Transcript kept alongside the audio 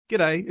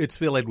G'day, it's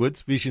Phil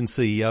Edwards, Vision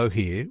CEO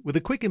here, with a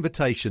quick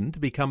invitation to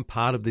become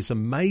part of this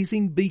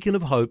amazing beacon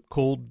of hope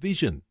called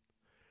Vision.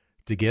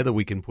 Together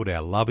we can put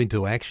our love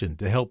into action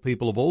to help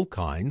people of all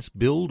kinds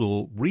build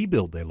or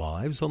rebuild their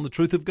lives on the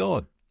truth of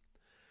God.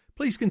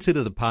 Please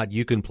consider the part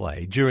you can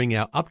play during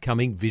our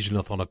upcoming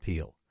Visionathon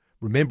appeal,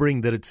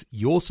 remembering that it's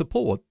your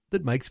support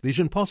that makes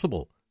Vision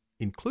possible,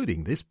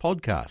 including this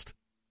podcast.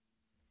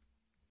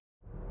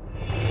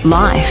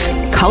 Life,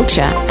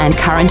 culture and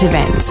current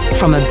events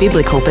from a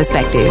biblical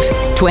perspective.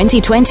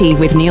 2020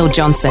 with Neil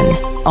Johnson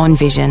on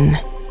Vision.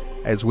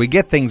 As we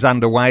get things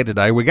underway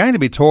today, we're going to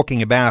be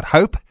talking about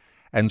hope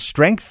and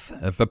strength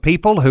for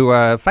people who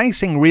are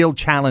facing real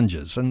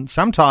challenges and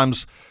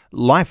sometimes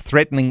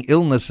life-threatening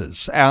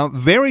illnesses. Our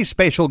very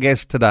special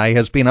guest today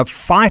has been a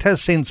fighter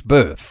since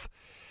birth,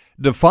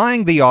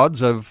 defying the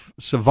odds of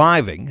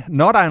surviving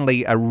not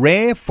only a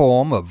rare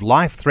form of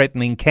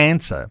life-threatening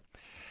cancer,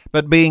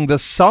 but being the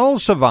sole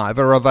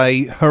survivor of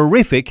a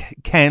horrific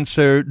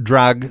cancer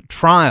drug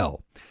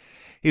trial.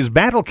 His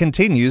battle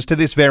continues to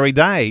this very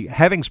day,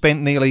 having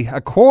spent nearly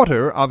a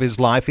quarter of his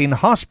life in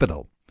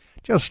hospital.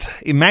 Just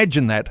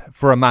imagine that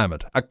for a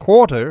moment, a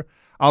quarter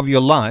of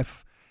your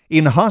life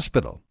in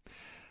hospital.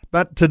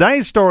 But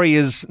today's story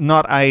is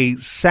not a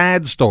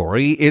sad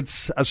story,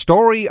 it's a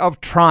story of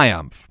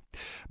triumph.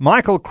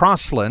 Michael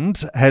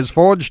Crossland has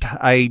forged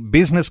a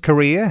business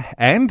career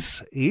and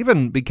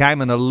even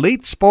became an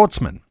elite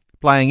sportsman,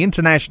 playing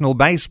international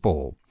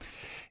baseball.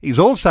 He's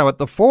also at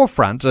the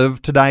forefront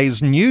of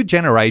today's new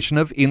generation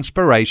of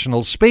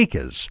inspirational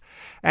speakers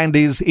and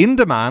is in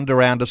demand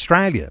around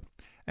Australia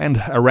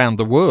and around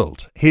the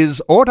world.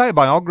 His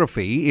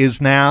autobiography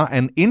is now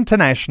an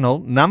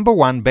international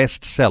 #1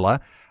 bestseller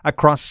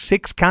across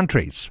 6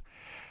 countries.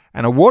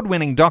 An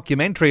award-winning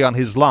documentary on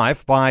his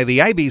life by the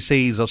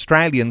ABC's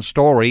Australian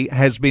Story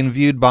has been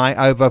viewed by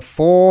over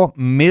 4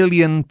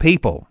 million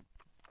people.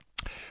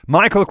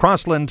 Michael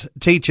Crossland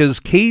teaches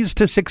keys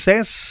to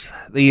success,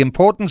 the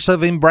importance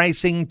of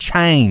embracing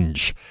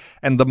change,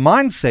 and the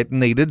mindset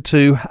needed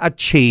to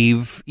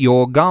achieve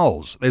your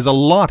goals. There's a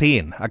lot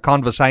in a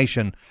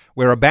conversation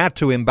we're about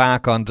to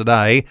embark on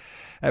today.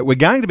 We're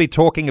going to be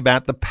talking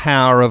about the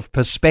power of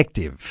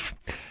perspective,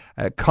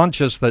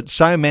 conscious that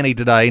so many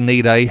today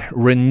need a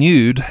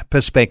renewed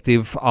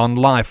perspective on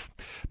life.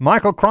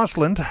 Michael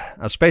Crossland,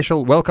 a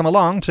special welcome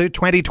along to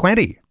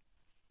 2020.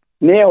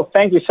 Neil,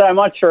 thank you so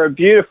much for a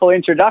beautiful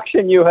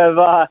introduction. You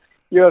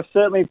have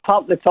certainly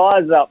pumped the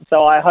tyres up,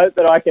 so I hope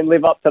that I can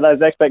live up to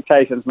those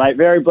expectations, mate.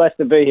 Very blessed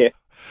to be here.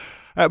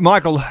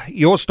 Michael,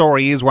 your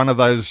story is one of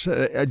those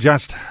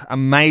just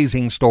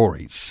amazing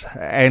stories,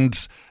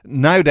 and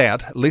no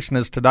doubt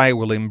listeners today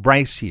will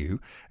embrace you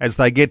as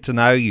they get to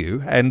know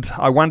you, and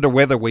I wonder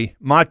whether we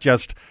might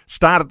just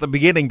start at the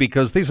beginning,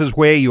 because this is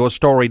where your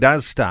story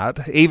does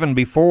start. Even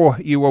before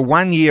you were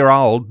 1 year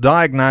old,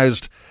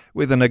 diagnosed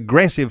with an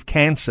aggressive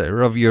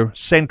cancer of your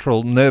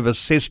central nervous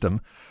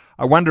system.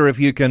 I wonder if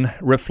you can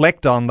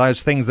reflect on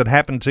those things that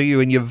happened to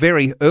you in your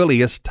very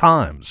earliest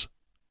times.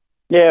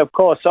 Yeah, of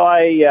course.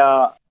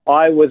 I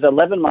was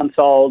 11 months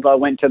old. I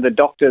went to the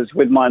doctors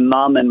with my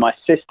mum and my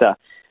sister.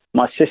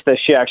 My sister,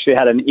 she actually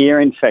had an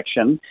ear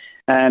infection.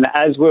 And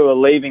as we were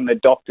leaving the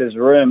doctor's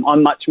room,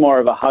 I'm much more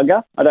of a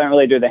hugger. I don't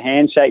really do the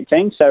handshake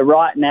thing. So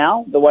right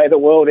now, the way the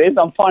world is,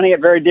 I'm finding it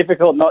very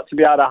difficult not to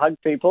be able to hug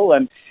people.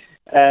 And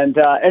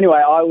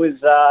anyway, I was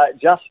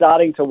just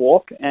starting to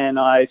walk, and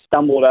I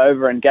stumbled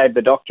over and gave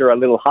the doctor a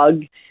little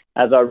hug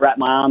as I wrapped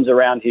my arms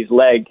around his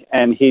leg,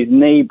 and his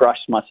knee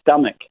brushed my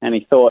stomach, and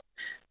he thought,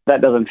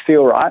 that doesn't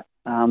feel right.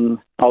 I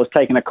was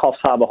taken to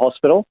Coffs Harbour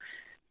Hospital.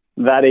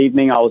 That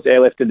evening, I was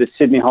airlifted to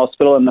Sydney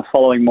Hospital, and the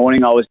following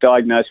morning, I was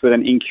diagnosed with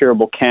an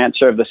incurable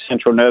cancer of the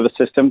central nervous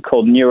system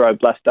called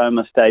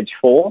neuroblastoma stage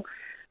 4.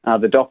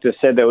 The doctor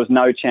said there was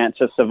no chance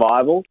of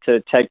survival,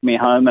 to take me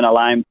home and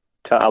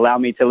allow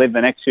me to live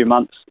the next few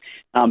months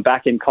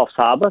back in Coffs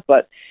Harbour.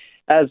 But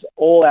as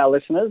all our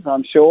listeners,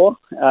 I'm sure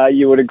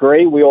you would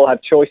agree, we all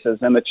have choices,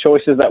 and the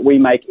choices that we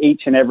make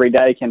each and every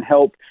day can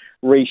help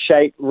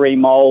reshape,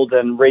 remold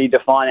and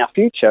redefine our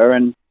future.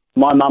 And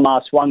my mum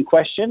asked one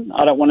question.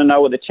 I don't want to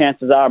know what the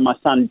chances are of my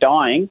son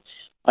dying.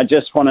 I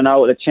just want to know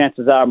what the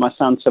chances are of my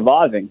son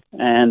surviving.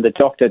 And the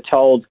doctor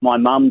told my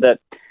mum that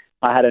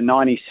I had a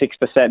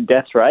 96%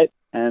 death rate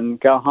and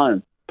go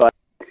home. But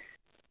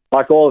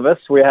like all of us,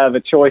 we have a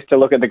choice to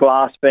look at the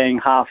glass being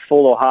half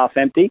full or half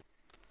empty.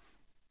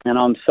 And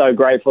I'm so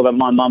grateful that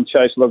my mum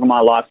chose to look at my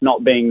life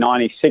not being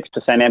 96%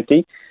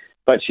 empty,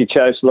 but she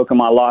chose to look at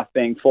my life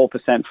being 4%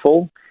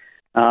 full.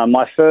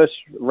 My first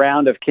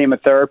round of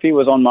chemotherapy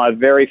was on my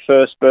very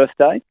first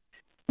birthday.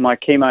 My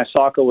chemo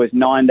cycle was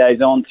 9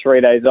 days on, 3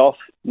 days off,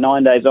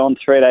 9 days on,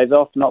 3 days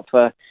off, not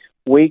for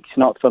weeks,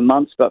 not for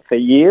months, but for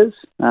years.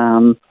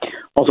 I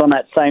was on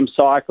that same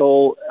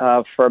cycle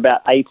for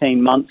about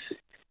 18 months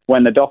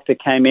when the doctor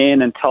came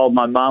in and told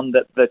my mum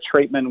that the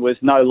treatment was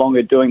no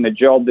longer doing the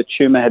job. The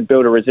tumour had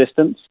built a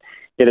resistance.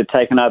 It had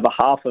taken over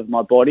half of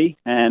my body,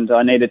 and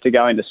I needed to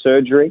go into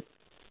surgery.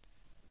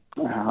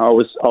 I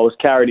was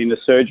carried into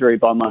surgery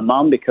by my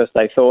mum because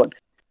they thought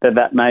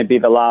that may be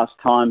the last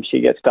time she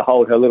gets to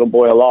hold her little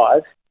boy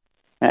alive.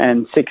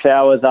 And 6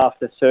 hours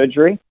after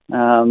surgery,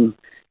 the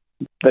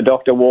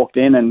doctor walked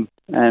in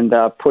and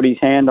put his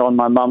hand on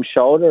my mum's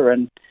shoulder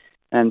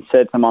and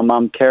said to my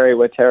mum, "Kerry,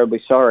 we're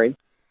terribly sorry,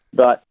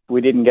 but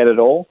we didn't get it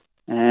all,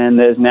 and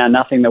there's now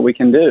nothing that we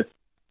can do."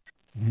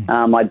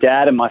 My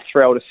dad and my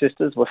 3 older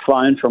sisters were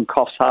flown from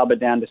Coffs Harbour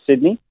down to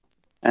Sydney,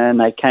 and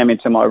they came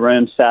into my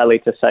room, sadly,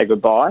 to say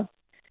goodbye.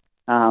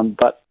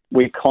 But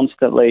we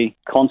constantly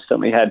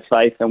had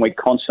faith, and we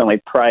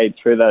constantly prayed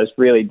through those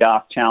really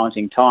dark,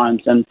 challenging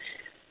times. And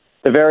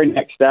the very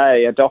next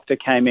day, a doctor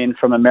came in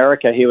from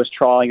America. He was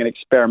trialling an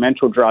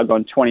experimental drug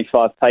on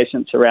 25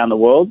 patients around the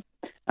world.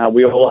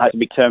 We all had to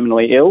be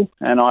terminally ill,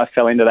 and I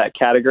fell into that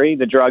category.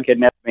 The drug had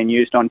never been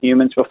used on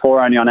humans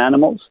before, only on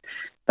animals.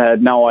 They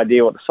had no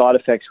idea what the side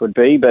effects would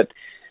be, but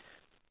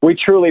we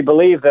truly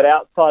believe that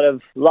outside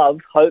of love,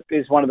 hope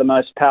is one of the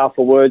most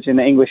powerful words in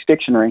the English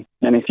dictionary.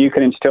 And if you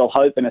can instill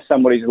hope into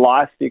somebody's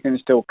life, you can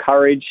instill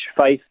courage,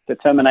 faith,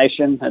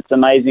 determination. It's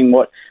amazing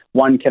what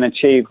one can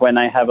achieve when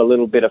they have a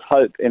little bit of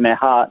hope in their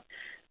heart.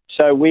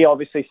 So we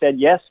obviously said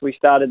yes. We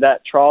started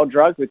that trial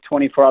drug with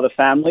 24 other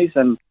families,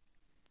 and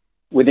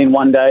within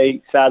one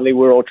day, sadly, we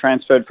were all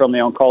transferred from the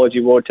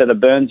oncology ward to the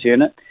burns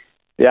unit.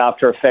 The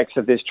after effects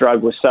of this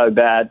drug were so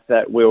bad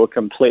that we were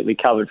completely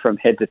covered from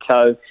head to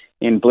toe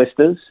in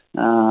blisters.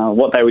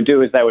 What they would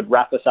do is they would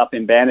wrap us up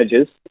in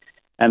bandages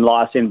and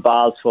lie us in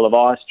baths full of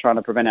ice, trying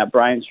to prevent our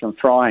brains from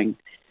frying.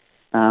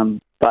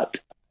 But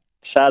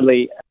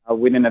sadly,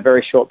 within a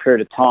very short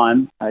period of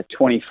time,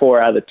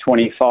 24 out of the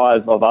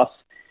 25 of us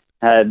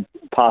had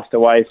passed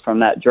away from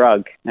that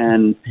drug.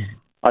 And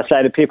I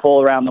say to people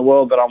all around the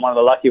world that I'm one of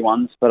the lucky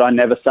ones, but I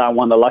never say I'm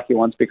one of the lucky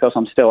ones because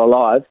I'm still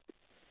alive.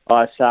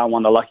 I say I'm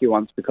one of the lucky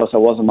ones because I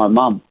wasn't my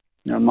mum.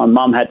 You know, my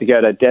mum had to go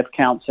to death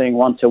counselling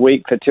once a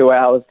week for 2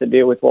 hours to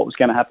deal with what was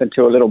going to happen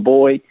to a little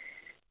boy.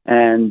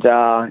 And,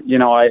 I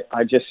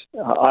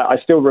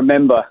still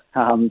remember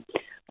I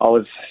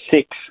was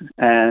 6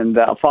 and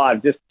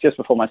 5, just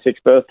before my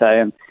 6th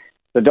birthday, and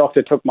the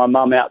doctor took my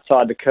mum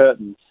outside the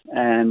curtains.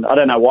 And I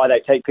don't know why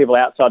they take people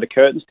outside the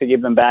curtains to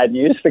give them bad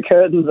news. The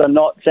curtains are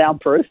not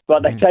soundproof,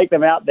 but they take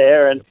them out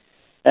there.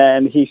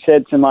 And he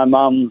said to my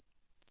mum,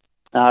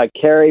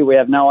 "Kerry, we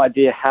have no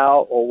idea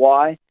how or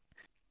why,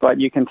 but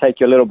you can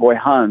take your little boy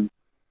home.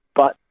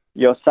 But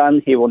your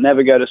son, he will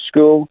never go to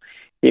school.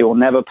 He will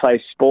never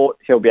play sport.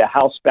 He'll be a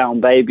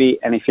housebound baby.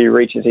 And if he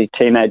reaches his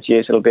teenage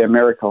years, it'll be a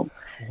miracle."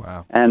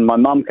 Wow. And my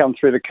mum come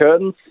through the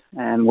curtains,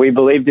 and we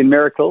believed in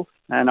miracles.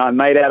 And I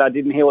made out I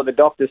didn't hear what the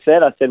doctor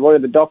said. I said, "What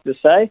did the doctor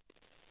say?"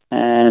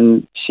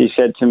 And she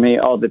said to me,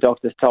 "Oh, the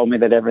doctors told me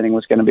that everything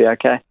was going to be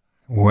okay."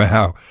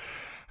 Wow.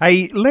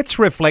 Hey, let's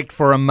reflect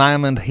for a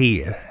moment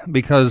here,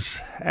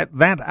 because at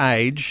that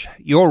age,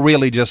 you're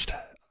really just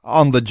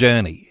on the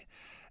journey.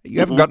 You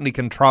haven't got any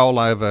control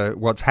over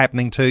what's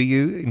happening to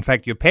you. In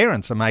fact, your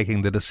parents are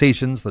making the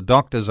decisions, the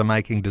doctors are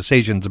making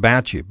decisions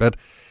about you. But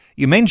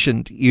you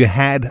mentioned you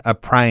had a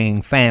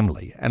praying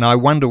family, and I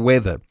wonder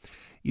whether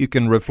you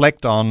can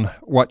reflect on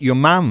what your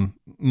mum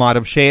might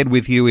have shared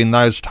with you in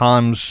those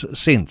times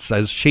since,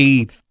 as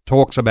she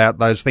talks about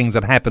those things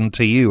that happened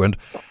to you and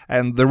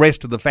the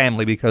rest of the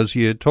family, because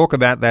you talk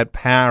about that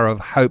power of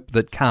hope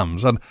that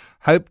comes. And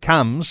hope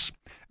comes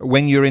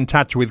when you're in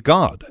touch with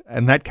God,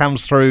 and that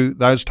comes through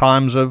those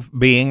times of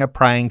being a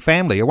praying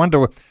family. I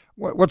wonder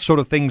what sort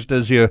of things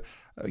does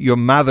your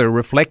mother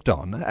reflect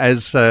on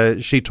as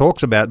she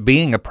talks about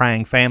being a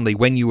praying family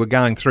when you were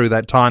going through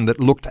that time that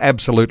looked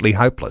absolutely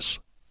hopeless?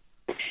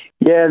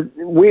 Yeah,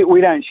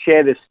 we don't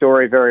share this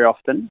story very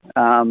often,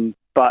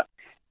 but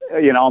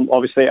you know, I'm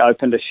obviously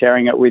open to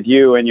sharing it with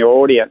you and your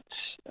audience.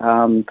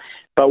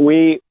 But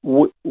we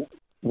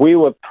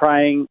were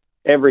praying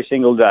every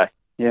single day,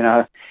 you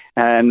know,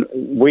 and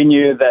we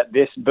knew that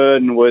this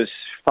burden was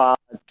far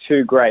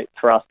too great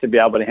for us to be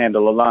able to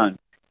handle alone.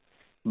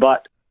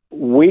 But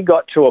we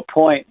got to a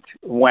point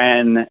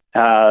when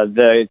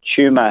the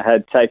tumour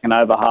had taken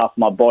over half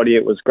my body.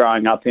 It was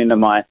growing up into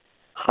my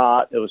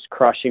heart. It was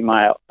crushing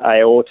my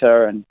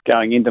aorta and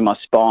going into my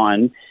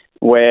spine,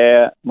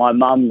 where my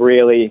mum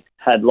really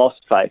had lost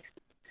faith.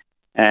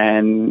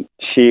 And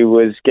she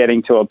was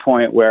getting to a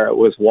point where it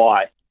was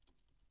why?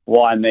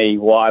 Why me?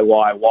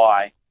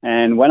 Why?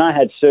 And when I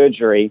had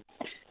surgery,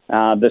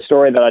 the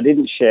story that I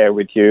didn't share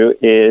with you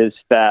is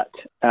that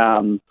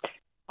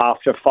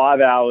after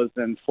 5 hours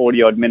and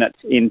 40-odd minutes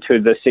into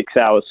the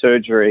 6-hour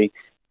surgery,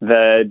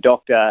 the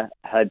doctor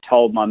had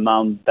told my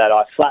mum that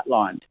I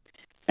flatlined.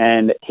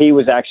 And he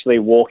was actually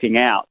walking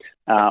out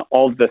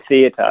of the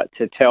theatre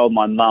to tell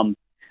my mum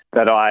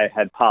that I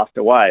had passed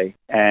away.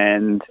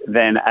 And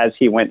then as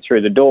he went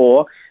through the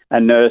door, a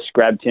nurse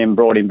grabbed him,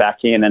 brought him back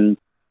in, and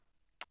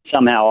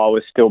somehow I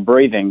was still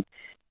breathing.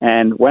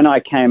 And when I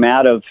came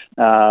out of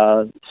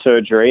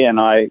surgery and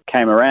I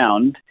came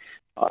around,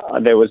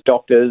 there was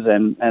doctors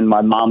and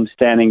my mum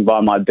standing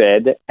by my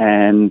bed,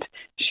 and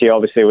she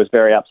obviously was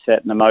very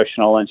upset and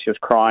emotional, and she was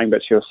crying,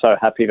 but she was so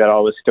happy that I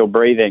was still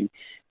breathing.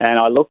 And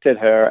I looked at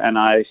her and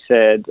I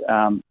said,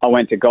 I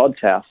went to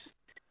God's house.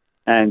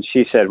 And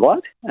she said,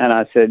 what? And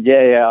I said,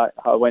 yeah,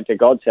 I went to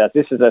God's house.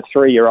 This is a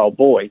 3-year-old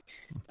boy.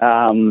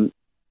 And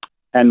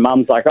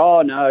Mum's like,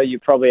 oh, no, you're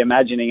probably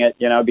imagining it,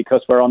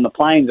 because we're on the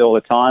plains all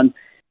the time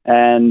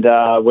and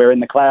we're in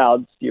the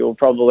clouds. You're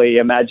probably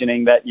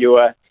imagining that you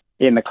are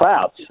in the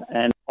clouds.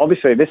 And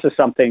obviously this is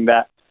something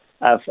that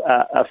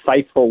a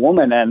faithful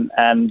woman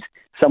and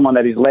someone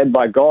that is led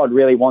by God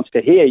really wants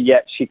to hear,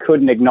 yet she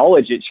couldn't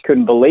acknowledge it. She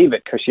couldn't believe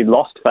it because she'd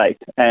lost faith.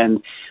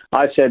 And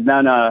I said,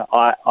 no,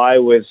 I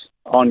was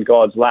on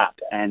God's lap.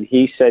 And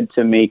he said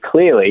to me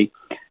clearly,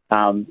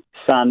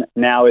 son,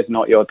 now is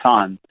not your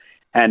time.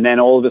 And then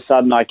all of a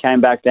sudden I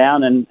came back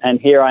down and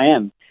here I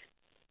am.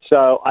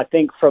 So I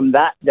think from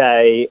that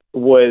day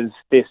was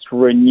this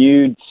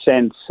renewed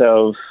sense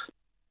of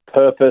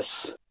purpose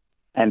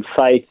and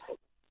faith,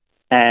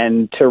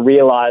 and to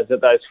realize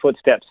that those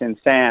footsteps in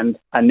sand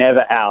are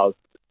never ours.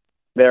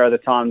 There are the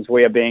times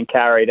we are being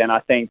carried, and I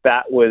think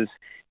that was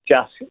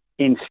just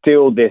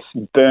instilled this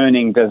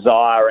burning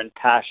desire and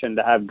passion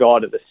to have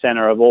God at the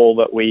center of all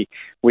that we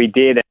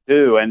did and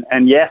do.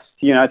 And yes,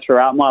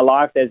 throughout my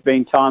life, there's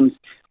been times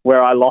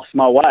where I lost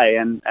my way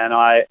and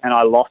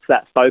I lost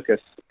that focus,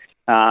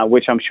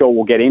 which I'm sure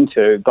we'll get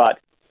into. But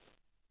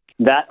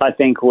that, I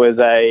think, was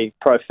a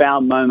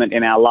profound moment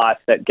in our life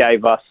that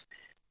gave us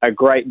a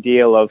great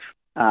deal of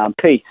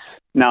peace,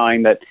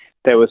 knowing that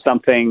there was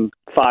something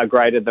far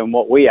greater than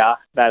what we are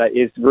that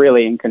is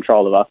really in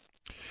control of us.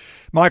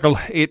 Michael,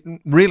 it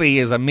really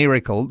is a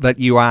miracle that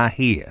you are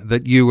here,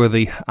 that you were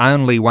the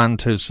only one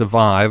to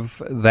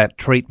survive that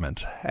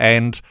treatment.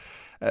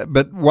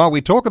 But while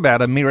we talk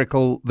about a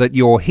miracle that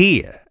you're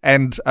here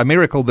and a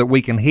miracle that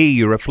we can hear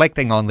you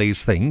reflecting on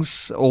these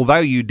things, although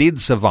you did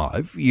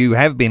survive, you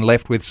have been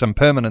left with some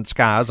permanent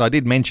scars. I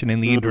did mention in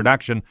the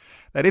introduction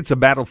that it's a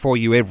battle for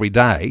you every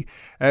day.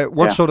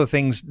 What sort of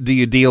things do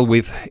you deal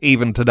with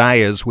even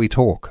today as we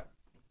talk?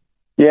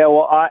 Yeah,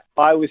 well,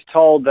 I was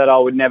told that I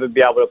would never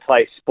be able to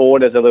play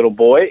sport as a little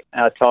boy.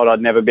 I was told I'd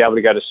never be able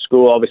to go to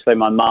school. Obviously,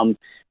 my mum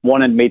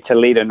wanted me to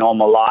lead a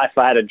normal life.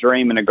 I had a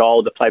dream and a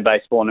goal to play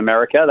baseball in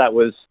America. That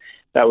was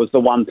the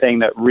one thing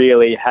that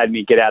really had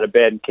me get out of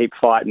bed and keep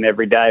fighting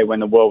every day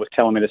when the world was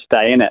telling me to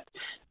stay in it.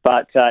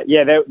 But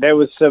there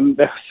was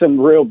some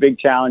real big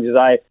challenges.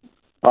 I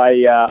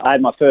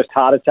had my first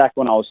heart attack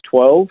when I was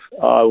 12.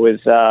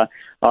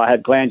 I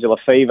had glandular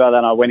fever.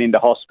 Then I went into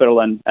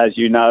hospital, and as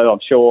you know, I'm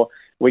sure,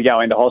 we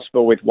go into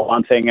hospital with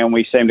one thing and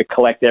we seem to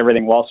collect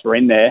everything whilst we're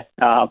in there.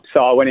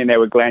 So I went in there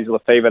with glandular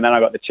fever. Then I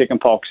got the chicken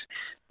pox.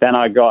 Then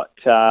I got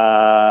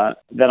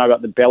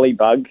the belly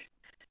bug,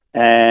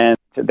 and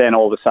then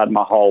all of a sudden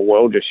my whole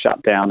world just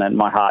shut down and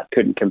my heart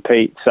couldn't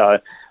compete. So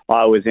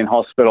I was in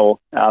hospital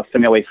for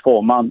nearly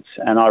 4 months,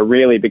 and I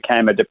really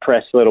became a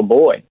depressed little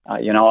boy.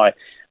 I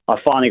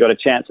finally got a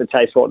chance to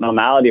taste what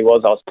normality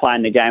was. I was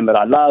playing the game that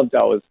I loved.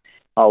 I was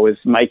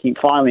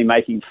finally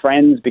making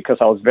friends because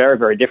I was very,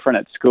 very different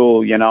at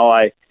school.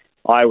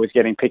 I was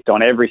getting picked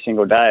on every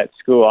single day at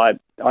school. I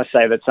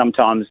say that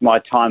sometimes my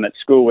time at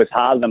school was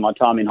harder than my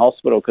time in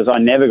hospital because I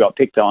never got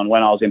picked on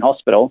when I was in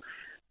hospital,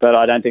 but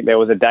I don't think there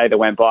was a day that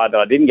went by that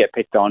I didn't get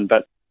picked on.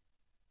 But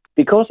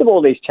because of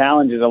all these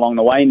challenges along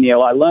the way,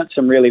 Neil, I learned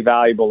some really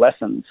valuable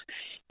lessons.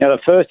 The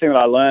first thing that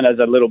I learned as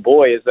a little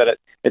boy is that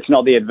it's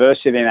not the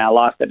adversity in our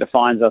life that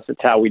defines us,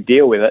 it's how we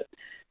deal with it.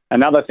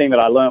 Another thing that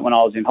I learned when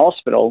I was in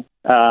hospital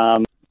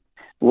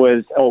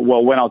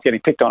when I was getting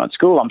picked on at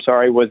school,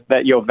 was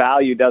that your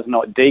value does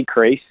not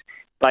decrease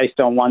based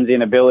on one's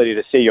inability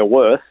to see your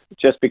worth.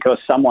 Just because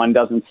someone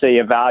doesn't see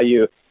a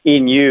value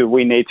in you,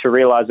 we need to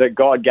realize that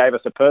God gave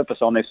us a purpose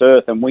on this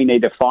earth, and we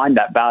need to find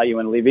that value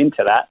and live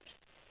into that.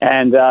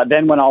 And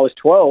then when I was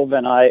 12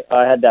 and I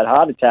had that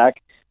heart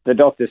attack, the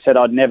doctor said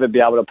I'd never be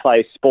able to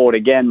play sport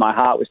again. My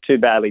heart was too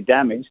badly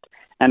damaged.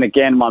 And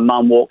again, my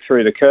mum walked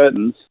through the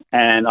curtains,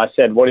 and I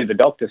said, what did the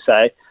doctor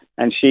say?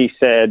 And she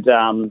said,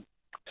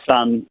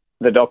 son,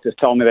 the doctors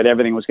told me that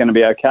everything was going to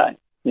be okay.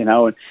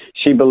 And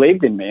she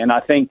believed in me. And I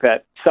think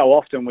that so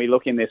often we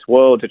look in this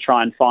world to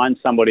try and find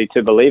somebody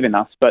to believe in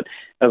us. But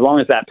as long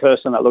as that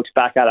person that looks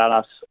back at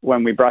us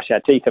when we brush our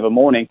teeth of a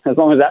morning, as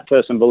long as that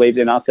person believes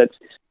in us,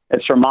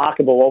 it's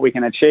remarkable what we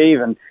can achieve.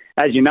 And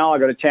as you know, I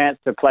got a chance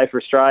to play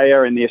for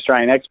Australia in the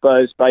Australian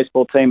Expos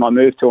baseball team. I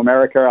moved to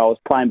America. I was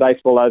playing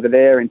baseball over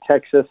there in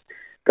Texas,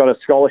 got a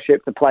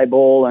scholarship to play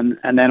ball, and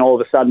then all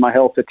of a sudden my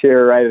health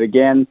deteriorated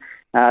again.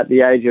 At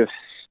the age of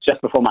just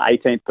before my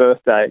 18th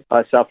birthday,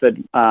 I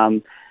suffered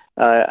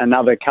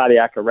another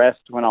cardiac arrest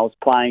when I was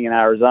playing in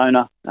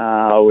Arizona.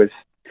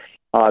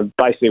 I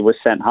basically was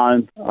sent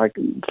home.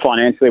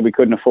 Financially, we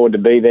couldn't afford to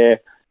be there.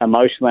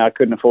 Emotionally, I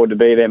couldn't afford to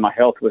be there. My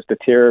health was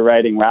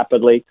deteriorating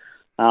rapidly.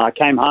 I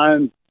came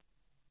home,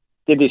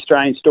 did the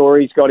Australian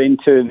stories, got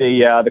into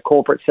the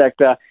corporate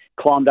sector,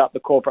 climbed up the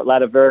corporate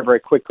ladder very,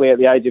 very quickly. At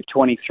the age of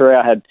 23,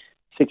 I had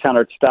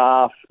 600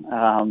 staff.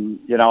 I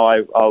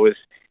was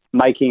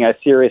making a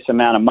serious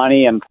amount of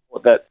money, and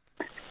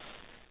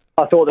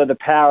I thought that the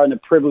power and the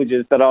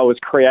privileges that I was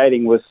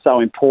creating was so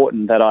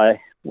important that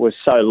I was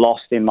so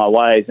lost in my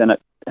ways, and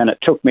it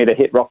took me to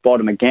hit rock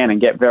bottom again and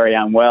get very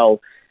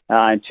unwell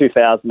In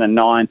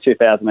 2009,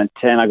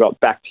 2010, I got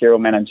bacterial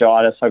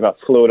meningitis. I got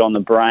fluid on the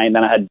brain.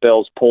 Then I had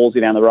Bell's palsy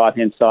down the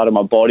right-hand side of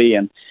my body.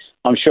 And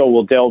I'm sure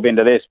we'll delve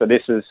into this, but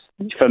this is,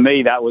 for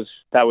me, that was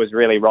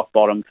really rock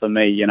bottom for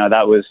me. You know,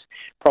 that was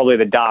probably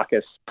the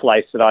darkest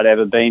place that I'd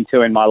ever been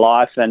to in my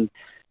life. And,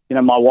 you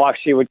know, my wife,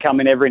 she would come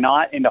in every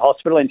night into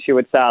hospital and she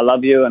would say, I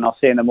love you and I'll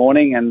see you in the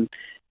morning. And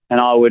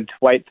I would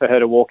wait for her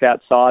to walk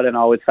outside and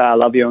I would say, I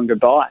love you and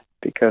goodbye,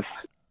 because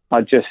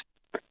I just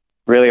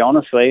really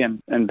honestly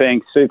and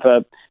being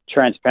super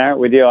transparent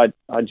with you,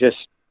 I just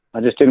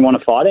didn't want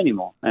to fight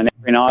anymore. And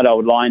every night I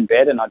would lie in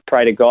bed and I'd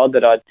pray to God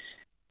that I'd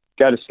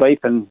go to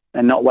sleep and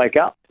not wake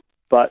up.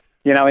 But,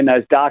 you know, in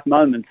those dark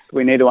moments,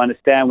 we need to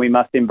understand we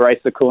must embrace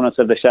the coolness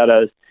of the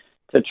shadows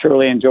to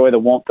truly enjoy the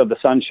warmth of the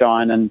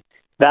sunshine. And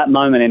that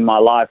moment in my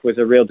life was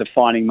a real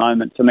defining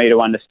moment for me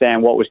to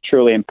understand what was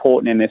truly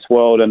important in this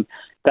world. And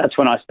that's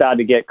when I started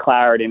to get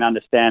clarity and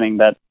understanding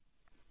that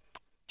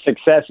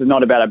success is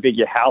not about how big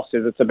your house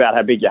is, it's about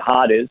how big your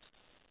heart is.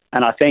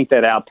 And I think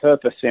that our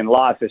purpose in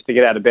life is to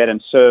get out of bed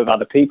and serve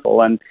other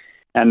people. And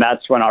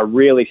that's when I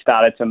really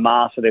started to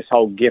master this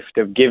whole gift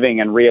of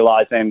giving and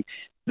realizing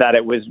that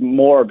it was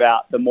more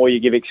about the more you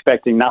give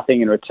expecting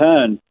nothing in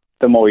return,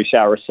 the more you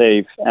shall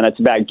receive. And it's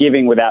about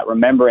giving without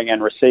remembering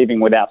and receiving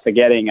without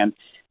forgetting. And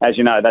as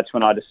you know, that's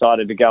when I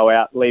decided to go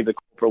out, leave the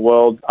corporate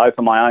world,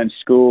 open my own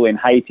school in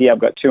Haiti. I've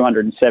got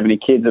 270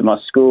 kids at my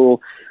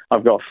school.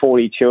 I've got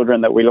 40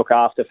 children that we look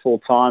after full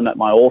time at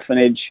my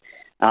orphanage.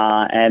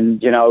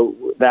 And, you know,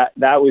 that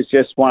was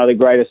just one of the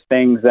greatest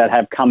things that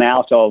have come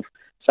out of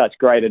such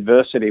great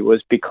adversity,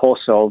 was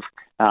because of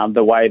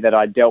the way that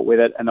I dealt with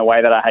it and the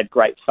way that I had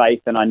great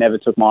faith and I never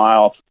took my eye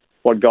off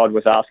what God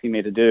was asking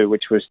me to do,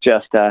 which was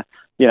just a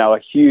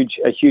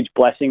huge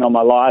blessing on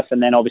my life.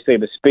 And then obviously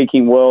the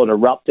speaking world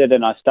erupted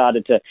and I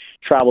started to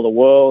travel the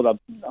world.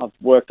 I've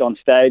worked on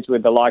stage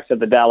with the likes of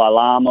the Dalai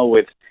Lama,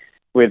 with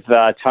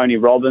Tony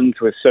Robbins,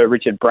 with Sir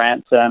Richard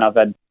Branson. I've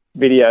had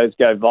videos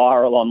go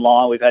viral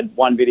online. We've had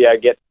one video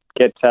get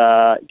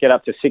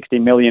up to 60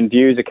 million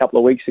views a couple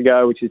of weeks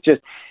ago, which is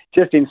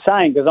just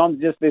insane, because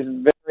I'm just this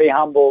very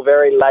humble,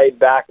 very laid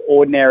back,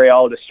 ordinary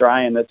old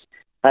Australian that's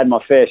had my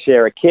fair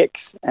share of kicks.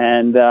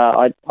 And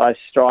I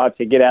strive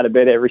to get out of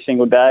bed every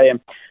single day and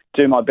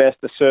do my best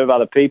to serve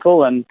other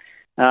people. And,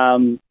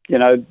 you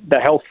know, the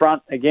health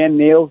front, again,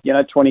 Neil, you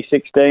know,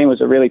 2016 was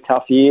a really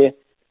tough year.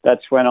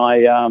 That's when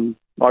I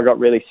got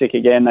really sick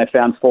again. They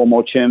found 4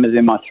 more tumours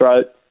in my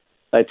throat.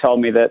 They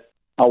told me that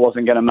I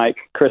wasn't going to make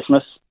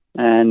Christmas.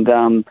 And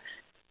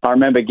I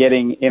remember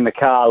getting in the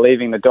car,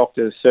 leaving the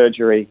doctor's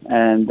surgery,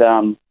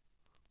 and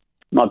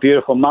my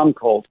beautiful mum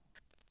called.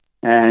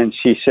 And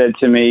she said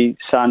to me,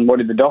 son, what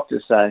did the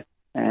doctors say?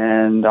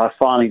 And I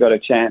finally got a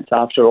chance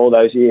after all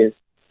those years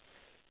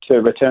to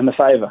return the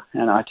favour.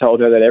 And I told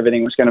her that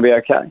everything was going to be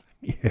okay.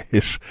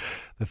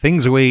 Yes, the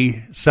things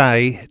we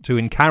say to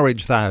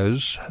encourage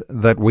those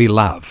that we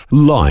love.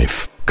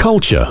 Life,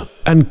 culture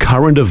and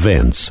current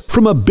events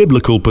from a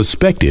biblical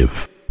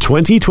perspective.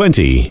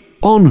 2020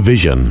 on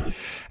Vision.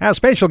 Our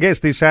special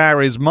guest this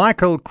hour is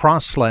Michael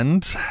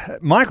Crossland.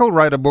 Michael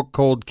wrote a book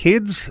called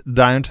Kids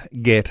Don't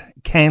Get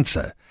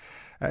Cancer.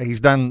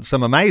 He's done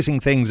some amazing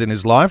things in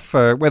his life,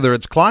 whether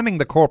it's climbing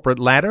the corporate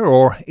ladder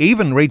or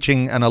even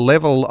reaching a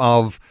level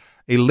of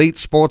elite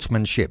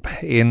sportsmanship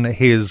in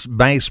his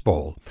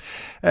baseball.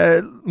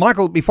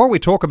 Michael, before we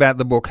talk about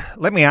the book,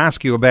 let me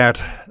ask you about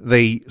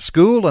the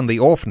school and the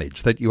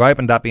orphanage that you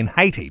opened up in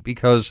Haiti,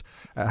 because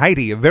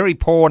Haiti, a very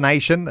poor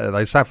nation,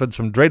 they suffered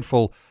some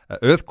dreadful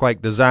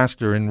earthquake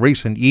disaster in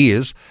recent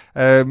years.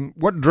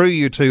 What drew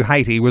you to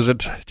Haiti? Was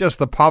it just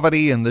the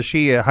poverty and the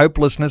sheer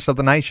hopelessness of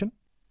the nation?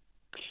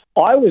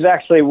 I was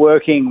actually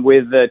working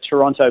with the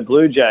Toronto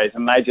Blue Jays, a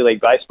Major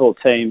League Baseball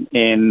team,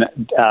 in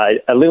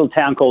a little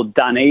town called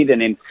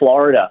Dunedin in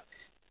Florida.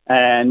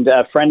 And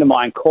a friend of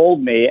mine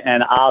called me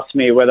and asked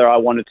me whether I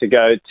wanted to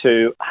go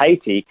to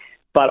Haiti.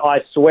 But I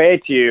swear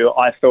to you,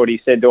 I thought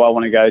he said, do I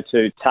want to go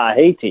to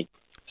Tahiti?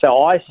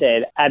 So I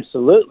said,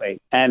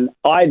 absolutely. And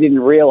I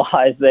didn't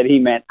realize that he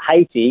meant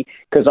Haiti,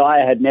 because I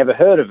had never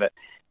heard of it.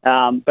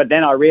 But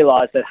then I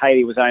realized that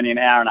Haiti was only an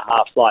hour and a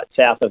half flight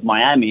south of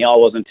Miami. I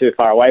wasn't too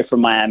far away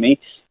from Miami.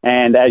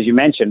 And as you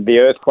mentioned, the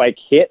earthquake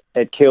hit.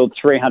 It killed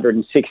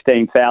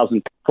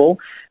 316,000 people,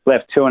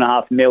 left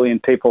 2.5 million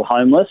people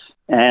homeless.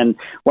 And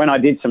when I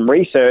did some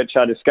research,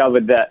 I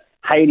discovered that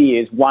Haiti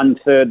is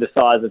 1/3 the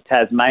size of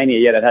Tasmania,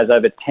 yet it has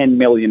over 10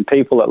 million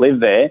people that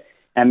live there.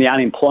 And the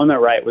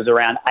unemployment rate was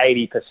around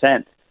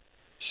 80%.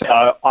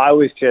 So I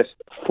was just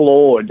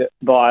floored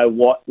by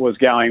what was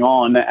going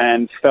on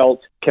and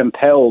felt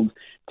compelled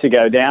to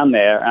go down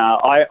there.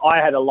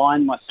 I had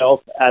aligned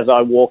myself as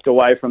I walked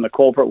away from the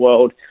corporate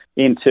world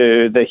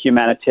into the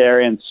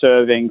humanitarian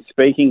serving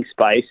speaking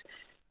space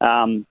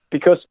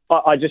because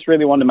I just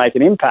really wanted to make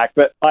an impact.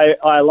 But I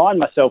aligned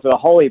myself with a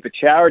whole heap of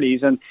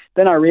charities, and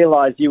then I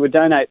realized you would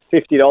donate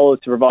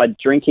 $50 to provide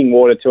drinking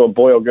water to a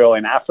boy or girl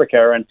in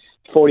Africa, and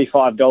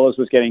 $45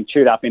 was getting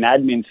chewed up in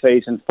admin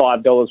fees and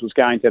 $5 was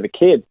going to the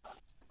kid.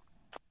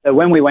 So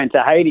when we went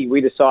to Haiti,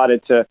 we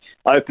decided to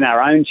open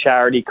our own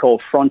charity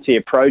called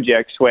Frontier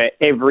Projects, where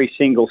every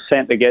single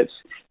cent that gets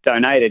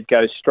donated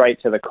goes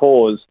straight to the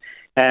cause.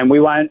 And we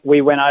went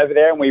over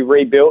there and we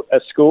rebuilt a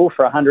school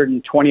for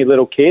 120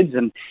 little kids,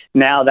 and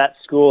now that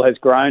school has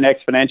grown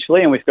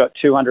exponentially, and we've got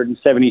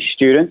 270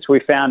 students. We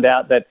found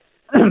out that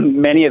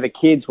many of the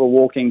kids were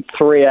walking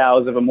 3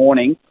 hours of a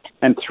morning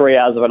and 3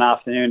 hours of an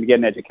afternoon to get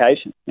an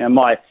education. You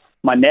know,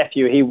 my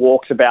nephew, he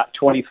walks about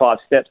 25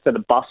 steps to the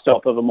bus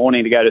stop of a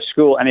morning to go to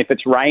school, and if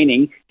it's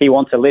raining, he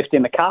wants a lift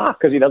in the car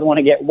because he doesn't want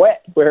to get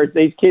wet, whereas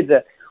these kids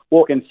are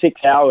walking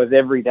 6 hours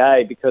every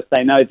day because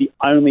they know the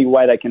only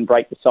way they can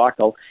break the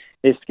cycle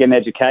is to get an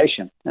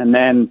education. And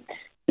then,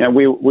 you know,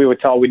 we were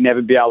told we'd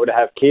never be able to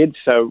have kids,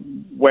 so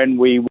when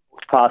we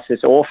walked past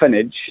this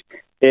orphanage,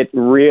 it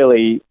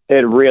really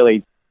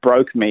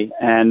broke me.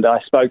 And I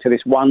spoke to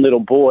this one little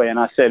boy and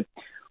I said,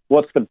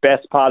 "What's the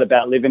best part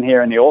about living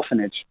here in the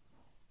orphanage?"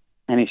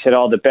 And he said,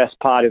 "Oh, the best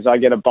part is I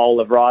get a bowl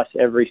of rice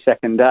every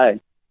second day."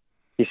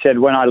 He said,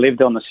 "When I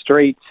lived on the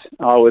streets,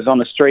 I was on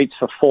the streets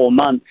for 4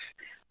 months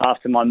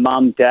after my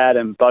mum, dad,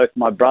 and both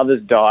my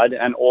brothers died,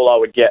 and all I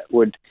would get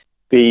would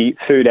be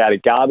food out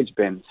of garbage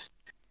bins."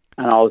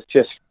 And I was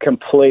just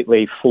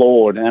completely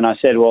floored. And I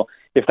said, "Well,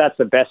 if that's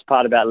the best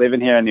part about living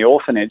here in the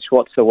orphanage,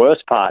 what's the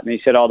worst part?" And he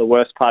said, "Oh, the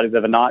worst part is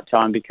of the night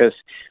time, because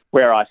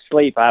where I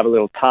sleep, I have a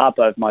little tarp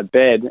over my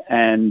bed,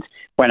 and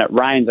when it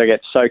rains, I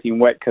get soaking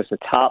wet because the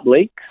tarp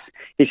leaks."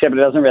 He said, "But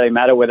it doesn't really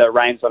matter whether it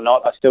rains or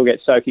not. I still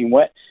get soaking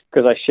wet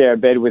because I share a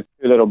bed with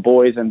 2 little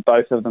boys, and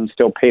both of them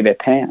still pee their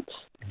pants."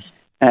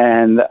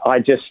 And I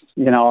just,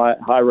 you know,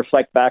 I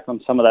reflect back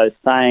on some of those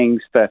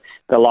sayings. The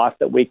life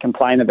that we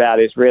complain about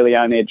is really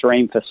only a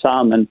dream for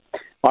some. And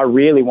I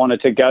really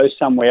wanted to go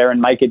somewhere and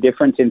make a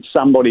difference in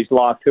somebody's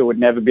life who would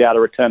never be able to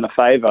return the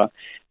favour.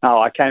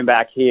 I came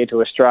back here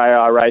to Australia.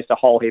 I raised a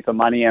whole heap of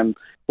money, and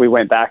we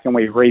went back and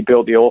we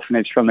rebuilt the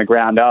orphanage from the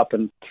ground up.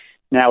 And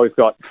now we've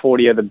got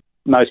 40 of the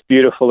most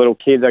beautiful little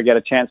kids I get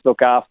a chance to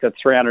look after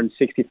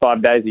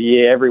 365 days a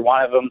year. Every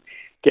one of them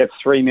gets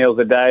 3 meals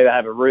a day. They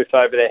have a roof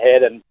over their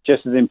head, and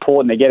just as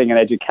important, they're getting an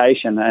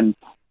education. And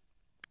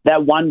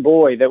that one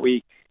boy that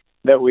we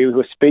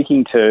were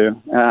speaking to,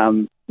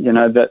 you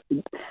know,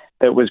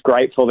 that was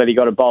grateful that he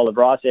got a bowl of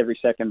rice every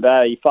second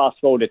day. You fast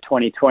forward to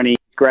 2020,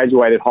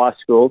 graduated high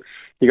school.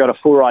 He got a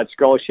full ride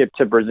scholarship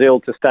to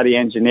Brazil to study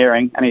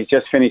engineering, and he's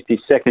just finished his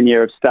second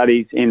year of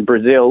studies in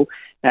Brazil,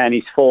 and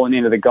he's fallen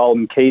into the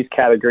Golden Keys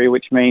category,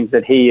 which means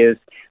that he is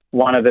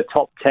one of the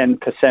top 10%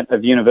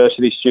 of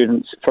university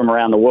students from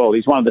around the world.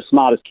 He's one of the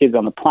smartest kids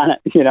on the planet,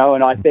 you know,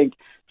 and I think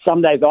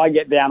some days I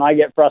get down, I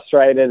get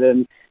frustrated,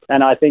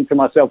 and I think to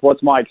myself,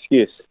 what's my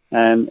excuse?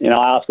 And, you know,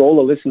 I ask all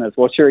the listeners,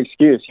 what's your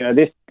excuse? You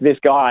know, this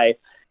guy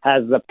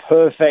has the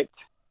perfect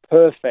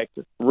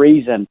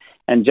reason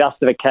and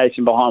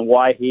justification behind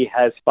why he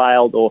has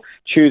failed or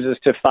chooses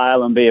to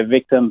fail and be a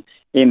victim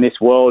in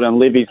this world and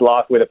live his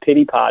life with a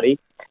pity party.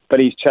 But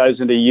he's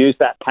chosen to use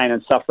that pain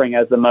and suffering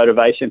as the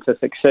motivation to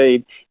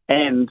succeed,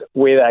 and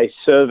with a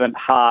servant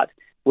heart,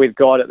 with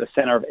God at the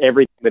center of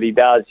everything that he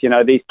does. You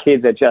know, these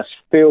kids are just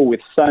filled with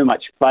so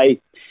much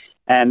faith.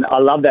 And I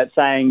love that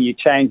saying, you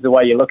change the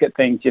way you look at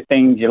things, your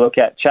things you look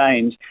at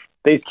change.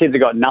 These kids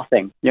have got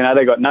nothing. You know,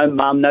 they've got no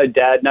mum, no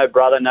dad, no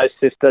brother, no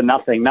sister,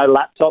 nothing, no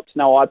laptops,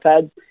 no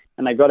iPads.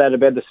 And they got out of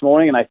bed this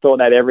morning and they thought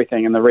they had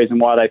everything. And the reason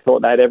why they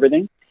thought they had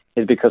everything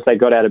is because they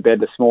got out of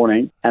bed this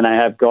morning and they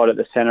have God at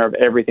the center of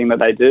everything that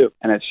they do.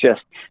 And it's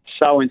just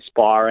so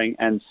inspiring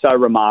and so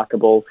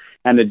remarkable.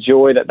 And the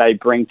joy that they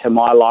bring to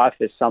my life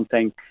is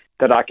something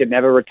that I could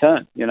never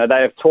return. You know,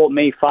 they have taught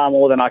me far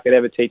more than I could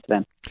ever teach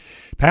them.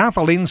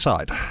 Powerful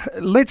insight.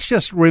 Let's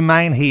just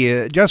remain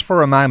here just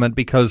for a moment,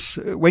 because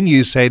when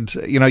you said,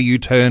 you know, you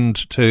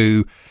turned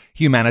to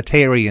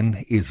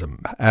humanitarianism,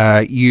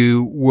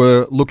 you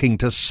were looking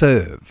to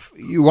serve.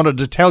 You wanted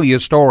to tell your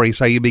story,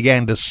 so you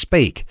began to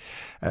speak.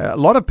 A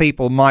lot of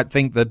people might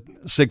think that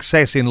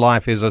success in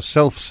life is a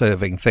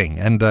self-serving thing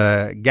and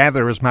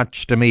gather as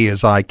much to me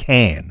as I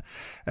can.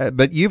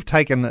 But you've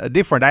taken a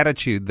different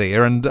attitude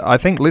there, and I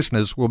think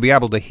listeners will be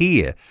able to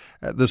hear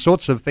the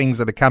sorts of things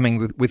that are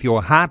coming with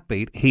your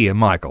heartbeat here,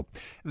 Michael.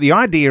 The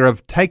idea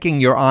of taking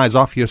your eyes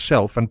off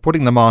yourself and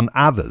putting them on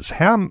others,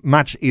 how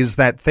much is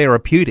that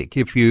therapeutic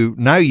if you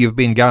know you've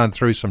been going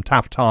through some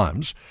tough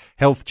times,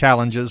 health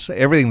challenges,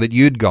 everything that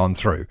you'd gone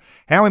through?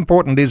 How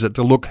important is it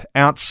to look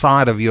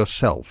outside of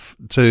yourself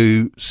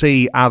to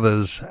see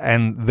others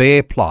and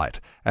their plight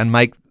and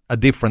make a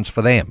difference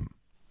for them?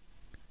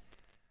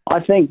 I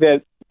think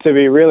that, to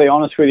be really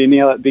honest with you,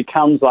 Neil, it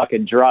becomes like a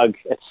drug.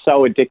 It's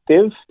so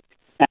addictive.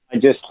 And I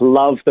just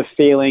love the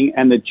feeling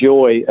and the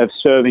joy of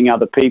serving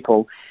other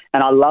people.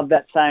 And I love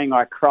that saying,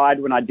 I cried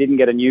when I didn't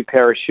get a new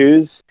pair of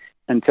shoes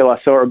until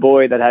I saw a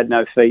boy that had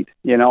no feet.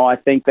 You know, I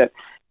think that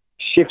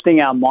shifting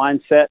our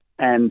mindset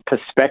and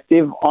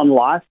perspective on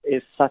life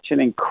is such an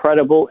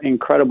incredible,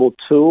 incredible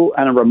tool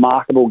and a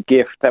remarkable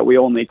gift that we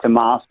all need to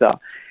master.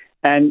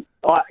 And,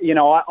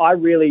 I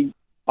really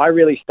I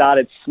really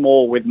started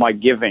small with my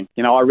giving.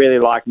 You know, I really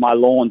like my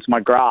lawns, my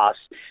grass.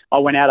 I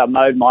went out, I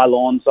mowed my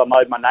lawns. I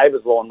mowed my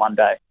neighbour's lawn one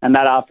day. And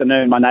that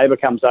afternoon, my neighbour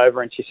comes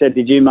over and she said,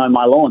 "Did you mow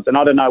my lawns?" And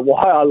I don't know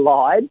why I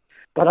lied,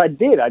 but I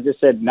did. I just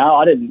said, "No,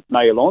 I didn't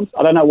mow your lawns."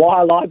 I don't know why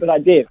I lied, but I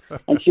did.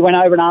 And she went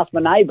over and asked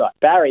my neighbour,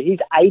 Barry. He's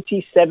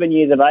 87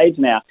 years of age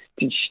now.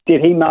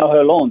 Did he mow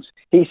her lawns?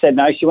 He said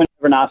no. She went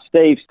over and asked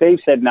Steve. Steve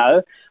said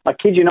no. I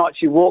kid you not,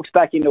 she walks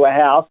back into her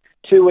house.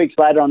 2 weeks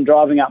later, I'm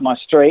driving up my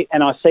street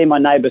and I see my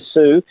neighbour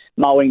Sue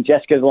mowing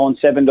Jessica's lawn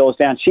 7 doors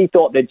down. She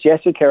thought that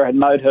Jessica had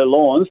mowed her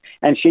lawns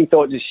and she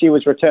thought that she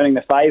was returning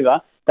the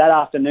favour. That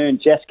afternoon,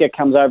 Jessica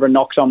comes over and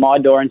knocks on my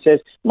door and says,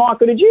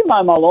 "Michael, did you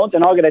mow my lawns?"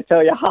 And I got to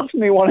tell you, half of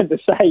me wanted to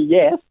say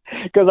yes,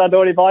 because I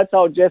thought if I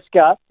told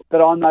Jessica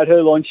that I mowed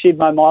her lawn, she'd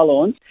mow my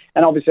lawns.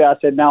 And obviously I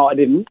said, no, I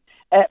didn't.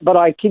 But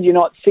I kid you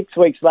not, 6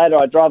 weeks later,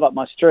 I drive up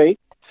my street,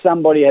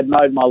 somebody had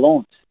mowed my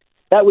lawns.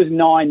 That was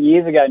 9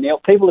 years ago, Neil.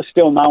 People are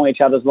still mowing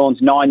each other's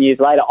lawns 9 years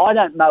later. I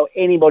don't mow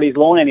anybody's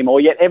lawn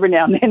anymore, yet every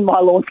now and then my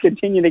lawns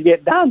continue to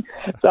get done.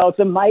 So it's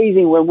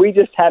amazing when we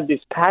just have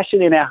this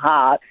passion in our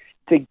heart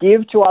to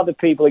give to other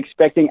people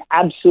expecting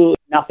absolutely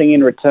nothing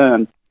in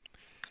return.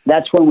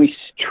 That's when we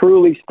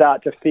truly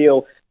start to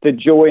feel the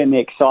joy and the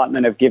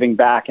excitement of giving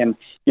back. And,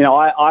 you know,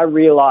 I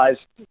realized,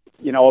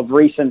 you know, of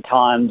recent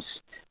times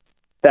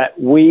that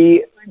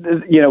we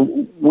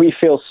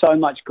feel so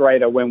much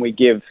greater when we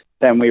give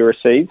than we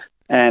receive.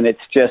 And it's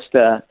just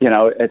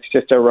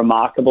a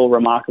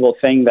remarkable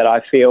thing that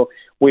I feel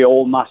we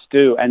all must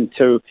do. And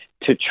to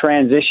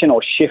transition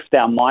or shift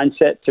our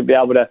mindset to be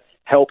able to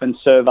help and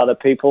serve other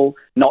people,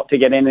 not to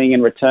get anything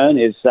in return,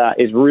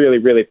 is really,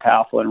 really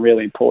powerful and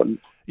really important.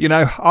 You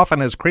know,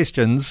 often as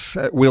Christians,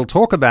 we'll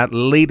talk about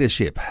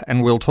leadership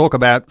and we'll talk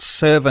about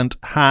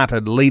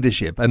servant-hearted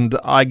leadership. And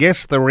I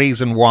guess the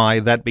reason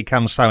why that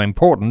becomes so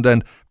important,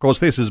 and of course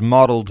this is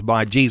modelled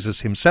by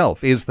Jesus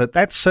himself, is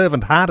that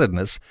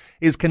servant-heartedness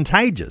is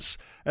contagious,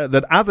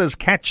 that others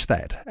catch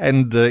that.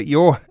 And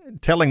you're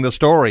telling the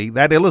story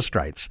that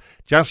illustrates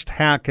just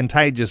how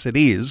contagious it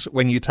is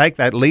when you take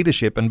that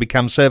leadership and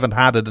become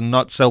servant-hearted and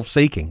not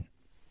self-seeking.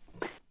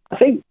 I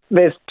think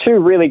there's two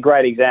really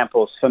great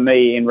examples for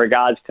me in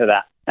regards to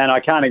that, and I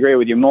can't agree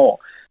with you more.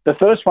 The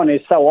first one is,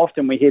 so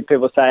often we hear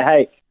people say,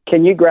 "Hey,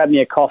 can you grab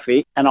me a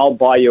coffee and I'll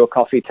buy you a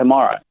coffee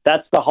tomorrow?"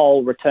 That's the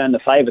whole return the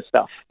favour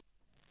stuff.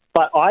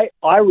 But I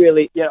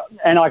really, you know,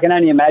 and I can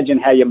only imagine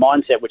how your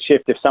mindset would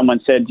shift if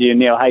someone said to you,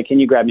 "Neil, hey, can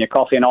you grab me a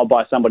coffee and I'll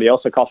buy somebody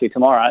else a coffee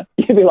tomorrow?"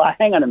 You'd be like,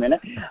 "Hang on a minute,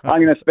 I'm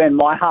going to spend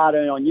my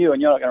hard-earned on you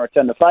and you're not going to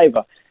return the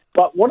favour."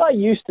 But what I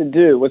used to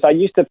do was I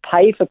used to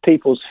pay for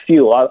people's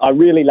fuel. I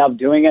really love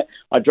doing it.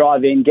 I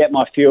drive in, get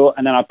my fuel,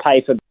 and then I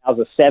pay for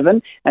Bowser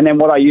 7. And then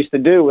what I used to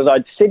do was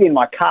I'd sit in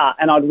my car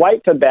and I'd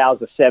wait for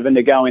Bowser 7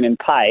 to go in and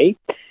pay.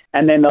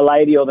 And then the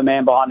lady or the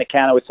man behind the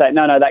counter would say,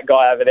 no, that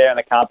guy over there in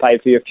the car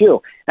paid for your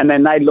fuel. And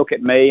then they'd look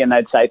at me and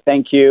they'd say,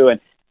 thank you.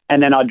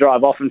 And then I'd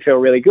drive off and feel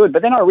really good.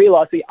 But then I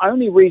realised the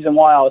only reason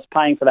why I was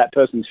paying for that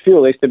person's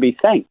fuel is to be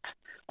thanked.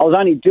 I was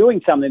only doing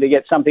something to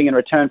get something in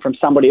return from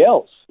somebody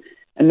else.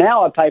 And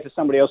now I pay for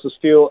somebody else's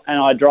fuel and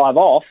I drive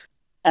off,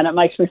 and it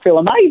makes me feel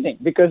amazing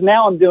because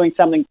now I'm doing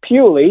something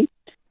purely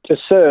to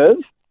serve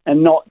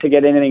and not to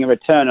get anything in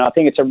return. And I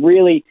think it's a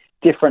really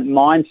different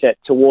mindset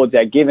towards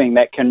our giving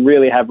that can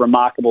really have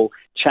remarkable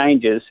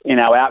changes in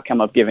our outcome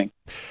of giving.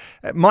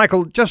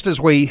 Michael, just as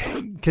we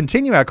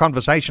continue our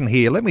conversation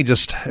here, let me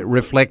just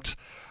reflect.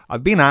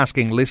 I've been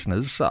asking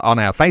listeners on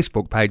our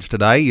Facebook page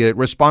today,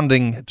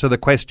 responding to the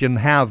question,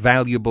 how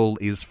valuable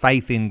is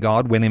faith in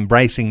God when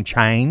embracing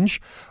change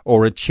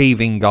or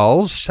achieving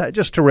goals?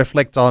 Just to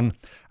reflect on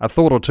a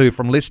thought or two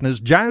from listeners.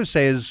 Joe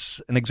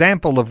says, an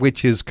example of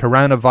which is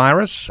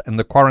coronavirus and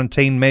the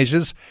quarantine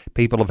measures.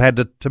 People have had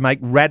to make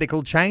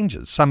radical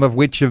changes, some of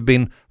which have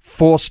been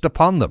forced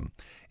upon them.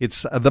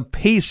 It's the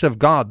peace of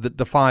God that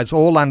defies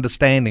all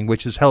understanding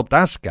which has helped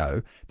us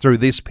go through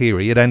this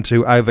period and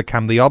to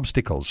overcome the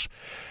obstacles.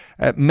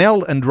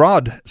 Mel and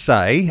Rod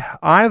say,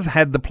 I've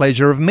had the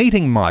pleasure of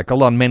meeting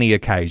Michael on many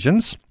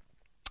occasions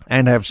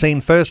and have seen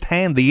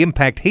firsthand the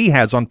impact he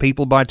has on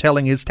people by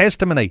telling his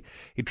testimony.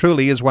 He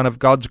truly is one of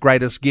God's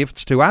greatest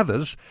gifts to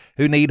others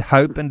who need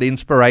hope and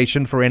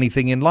inspiration for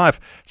anything in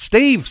life.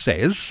 Steve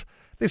says,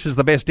 this is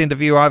the best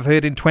interview I've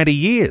heard in 20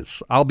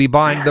 years. I'll be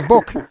buying the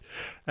book.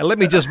 Let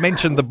me just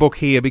mention the book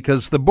here,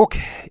 because the book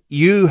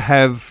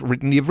you've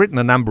written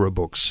a number of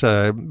books,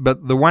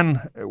 but the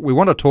one we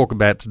want to talk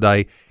about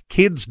today,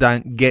 Kids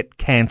Don't Get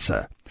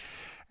Cancer.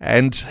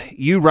 And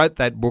you wrote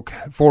that book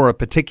for a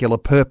particular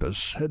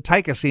purpose.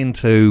 Take us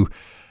into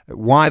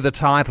why the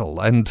title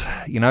and,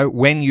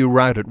 when you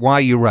wrote it, why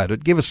you wrote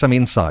it. Give us some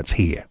insights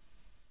here.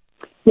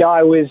 Yeah,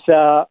 I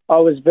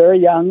was very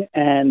young,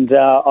 and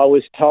I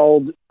was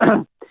told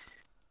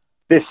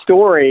this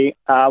story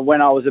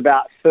when I was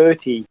about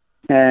 30.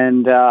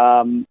 And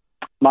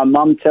my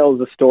mum tells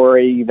the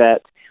story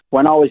that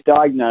when I was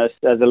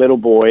diagnosed as a little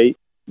boy,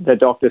 the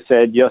doctor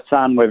said, your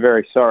son, we're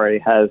very sorry,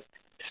 has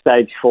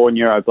stage 4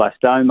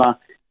 neuroblastoma.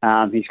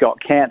 He's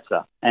got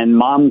cancer. And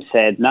Mum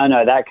said, no,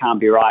 that can't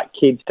be right.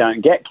 Kids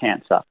don't get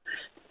cancer.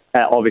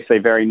 obviously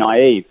very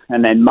naive.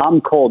 And then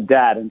Mum called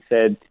Dad and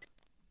said,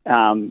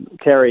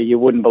 Terry, you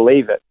wouldn't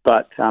believe it,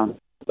 but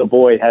the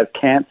boy has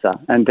cancer.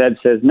 And Dad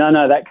says,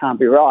 no, that can't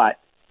be right.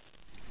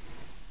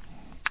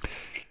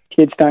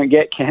 Kids don't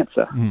get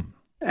cancer.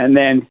 And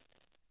then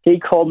he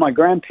called my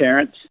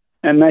grandparents,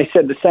 and they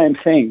said the same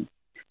thing.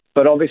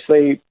 But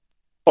obviously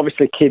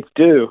kids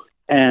do.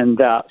 And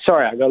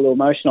sorry, I got a little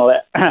emotional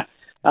there.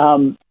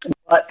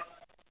 But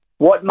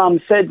what Mum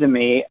said to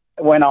me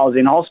when I was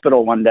in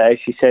hospital one day,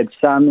 she said,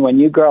 son, when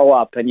you grow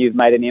up and you've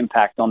made an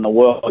impact on the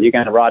world, you're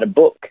going to write a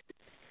book.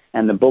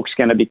 And the book's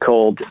going to be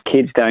called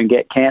Kids Don't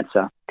Get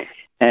Cancer.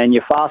 And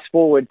you fast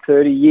forward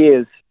 30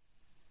 years,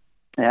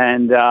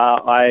 and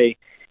I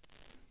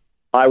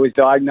was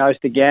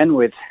diagnosed again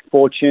with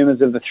 4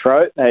 tumours of the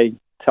throat. They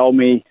told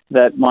me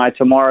that my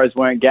tomorrows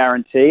weren't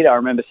guaranteed. I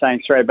remember saying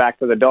straight back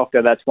to the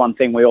doctor, that's one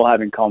thing we all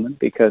have in common,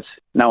 because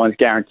no one's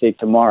guaranteed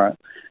tomorrow.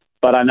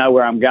 But I know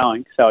where I'm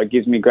going, so it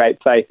gives me great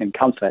faith and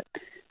comfort.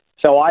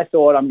 So I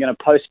thought I'm going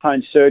to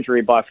postpone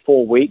surgery by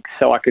 4 weeks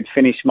so I could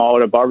finish my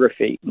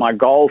autobiography. My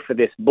goal for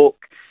this book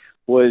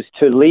was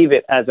to leave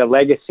it as a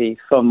legacy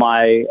for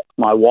my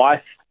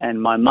wife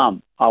and my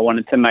mum. I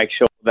wanted to make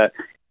sure that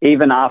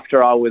even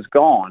after I was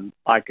gone,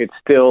 I could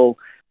still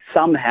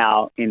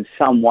somehow, in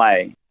some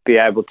way, be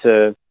able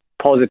to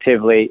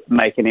positively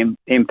make an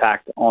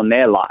impact on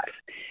their life.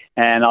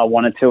 And I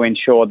wanted to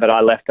ensure that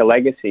I left a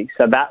legacy.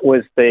 So that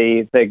was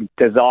the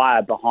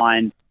desire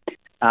behind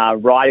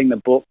writing the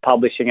book,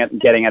 publishing it, and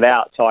getting it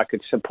out so I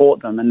could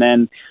support them. And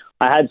then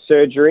I had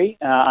surgery.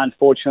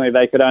 Unfortunately,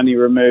 they could only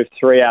remove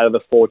 3 out of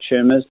the 4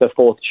 tumours. The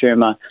 4th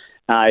tumour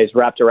is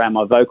wrapped around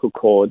my vocal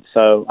cord.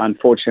 So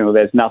unfortunately,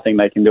 there's nothing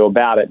they can do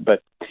about it.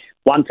 But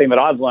one thing that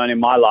I've learned in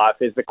my life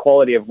is the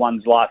quality of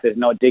one's life is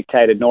not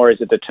dictated, nor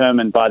is it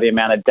determined by the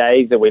amount of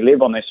days that we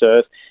live on this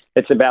earth.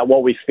 It's about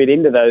what we fit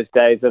into those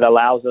days that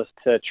allows us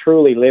to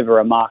truly live a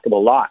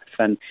remarkable life.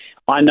 And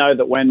I know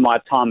that when my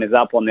time is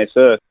up on this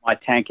earth, my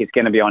tank is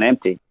going to be on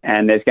empty,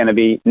 and there's going to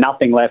be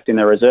nothing left in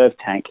the reserve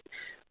tank.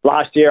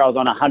 Last year, I was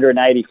on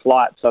 180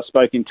 flights. I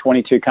spoke in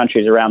 22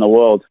 countries around the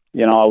world.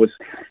 You know, I was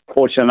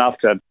fortunate enough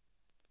to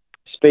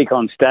speak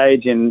on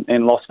stage in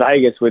Las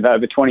Vegas with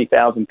over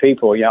 20,000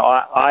 people. You know,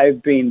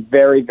 I've been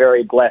very,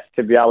 very blessed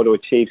to be able to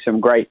achieve some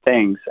great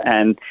things.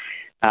 And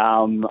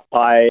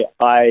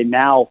I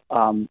now,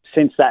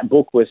 since that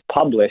book was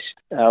published,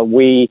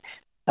 we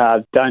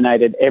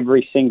donated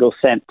every single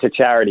cent to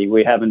charity.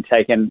 We haven't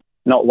taken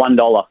not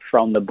 $1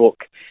 from the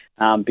book,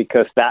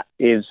 because that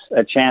is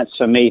a chance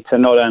for me to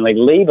not only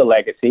leave a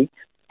legacy,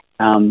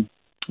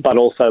 but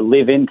also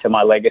live into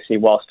my legacy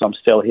whilst I'm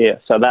still here.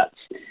 So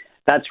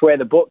that's where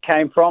the book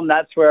came from.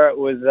 That's where it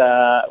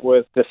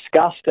was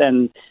discussed,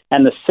 and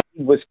the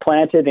seed was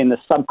planted in the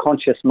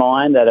subconscious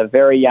mind at a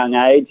very young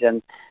age,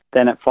 and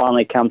then it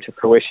finally come to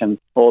fruition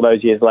all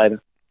those years later.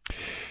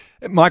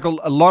 Michael,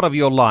 a lot of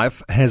your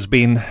life has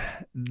been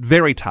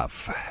very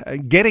tough.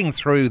 Getting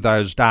through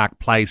those dark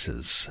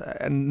places,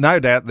 and no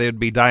doubt there'd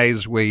be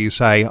days where you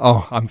say,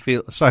 I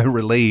feel so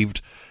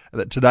relieved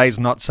that today's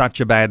not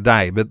such a bad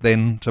day, but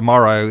then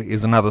tomorrow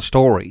is another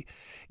story.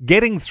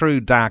 Getting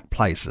through dark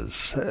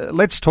places,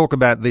 let's talk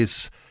about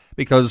this,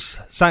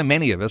 because so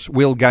many of us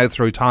will go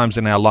through times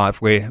in our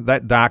life where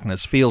that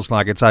darkness feels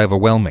like it's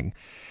overwhelming.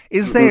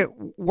 Is there,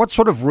 what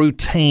sort of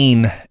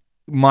routine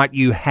might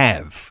you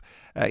have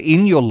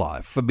in your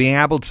life for being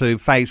able to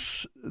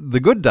face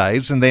the good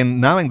days and then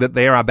knowing that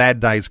there are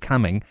bad days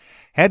coming?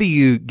 How do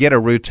you get a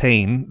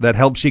routine that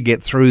helps you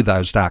get through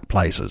those dark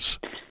places?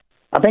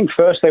 I think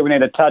firstly we need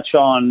to touch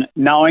on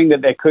knowing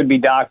that there could be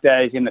dark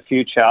days in the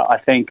future. I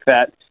think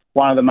that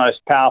one of the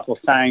most powerful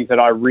sayings that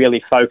I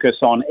really focus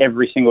on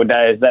every single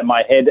day is that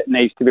my head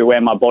needs to be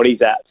where my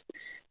body's at.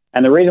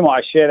 And the reason why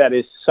I share that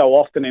is so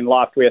often in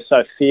life we are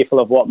so fearful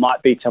of what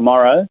might be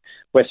tomorrow.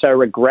 We're so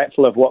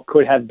regretful of what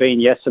could have been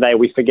yesterday.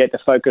 We forget to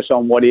focus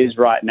on what is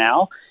right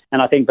now.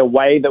 And I think the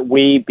way that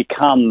we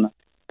become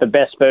the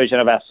best version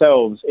of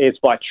ourselves is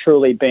by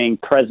truly being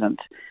present.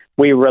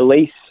 We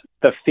release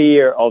the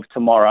fear of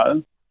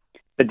tomorrow,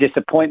 the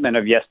disappointment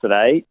of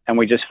yesterday, and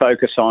we just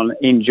focus on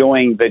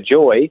enjoying the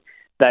joy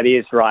that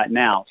is right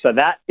now. So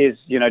that is,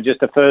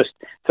 just the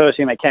first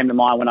thing that came to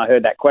mind when I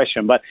heard that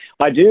question. But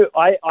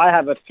I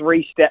have a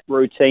 3-step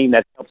routine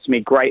that helps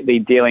me greatly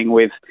dealing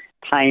with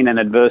pain and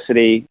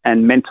adversity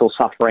and mental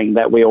suffering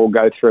that we all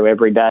go through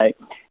every day.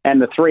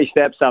 And the 3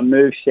 steps are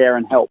move, share,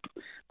 and help.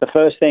 The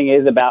first thing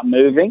is about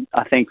moving.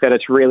 I think that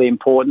it's really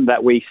important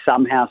that we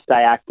somehow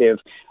stay active.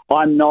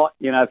 I'm not,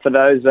 for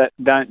those that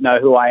don't know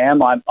who I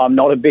am, I'm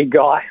not a big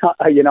guy.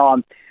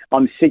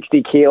 I'm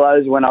 60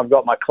 kilos when I've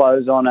got my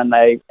clothes on and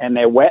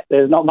they're wet.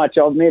 There's not much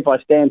of me. If I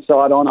stand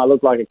side on, I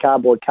look like a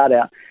cardboard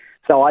cutout.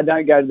 So I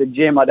don't go to the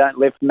gym. I don't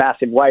lift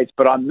massive weights,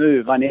 but I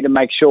move. I need to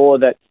make sure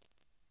that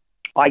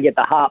I get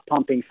the heart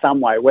pumping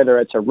some way, whether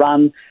it's a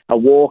run, a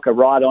walk, a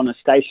ride on a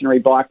stationary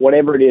bike,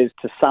 whatever it is,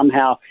 to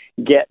somehow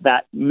get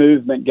that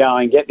movement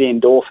going, get the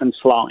endorphins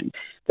flowing.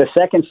 The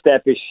second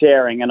step is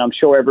sharing, and I'm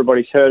sure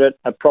everybody's heard it.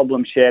 A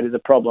problem shared is a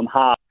problem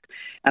halved.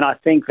 And I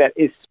think that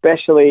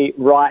especially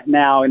right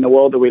now in the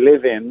world that we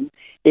live in,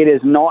 it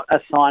is not a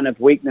sign of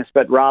weakness,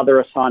 but rather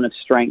a sign of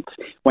strength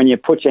when you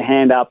put your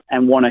hand up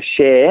and want to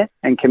share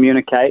and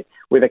communicate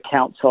with a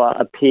counsellor,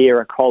 a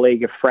peer, a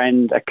colleague, a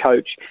friend, a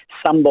coach,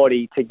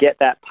 somebody to get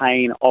that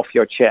pain off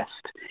your chest.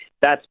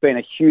 That's been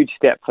a huge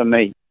step for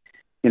me.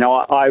 You know,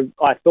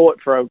 I thought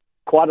for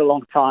quite a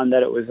long time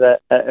that it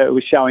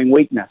was showing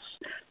weakness.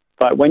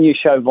 But when you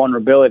show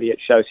vulnerability, it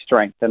shows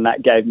strength. And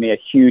that gave me a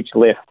huge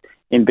lift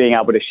in being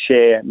able to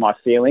share my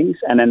feelings.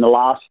 And then the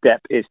last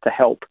step is to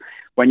help.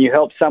 When you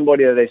help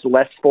somebody that is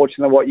less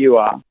fortunate than what you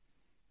are,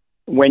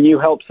 when you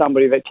help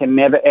somebody that can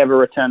never, ever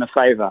return a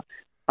favor,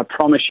 I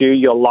promise you,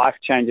 your life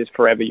changes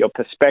forever. Your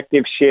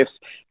perspective shifts,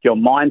 your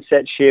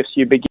mindset shifts.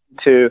 You begin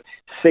to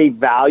see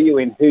value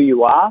in who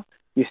you are.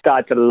 You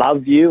start to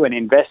love you and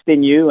invest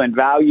in you and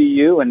value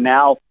you. And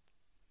now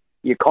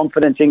your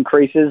confidence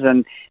increases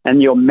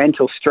and your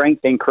mental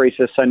strength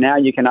increases. So now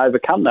you can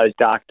overcome those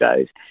dark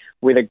days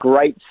with a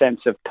great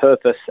sense of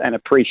purpose and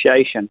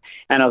appreciation.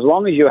 And as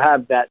long as you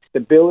have that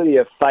stability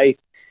of faith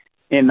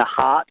in the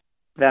heart,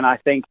 then I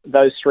think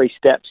those 3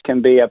 steps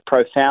can be a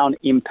profound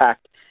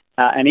impact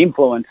and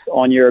influence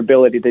on your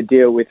ability to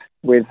deal with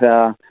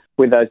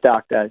those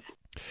dark days.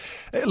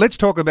 Let's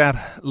talk about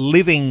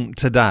living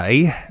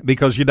today,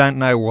 because you don't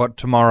know what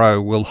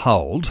tomorrow will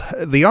hold.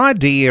 The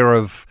idea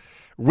of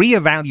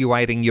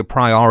reevaluating your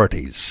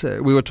priorities.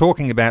 We were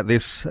talking about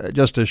this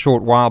just a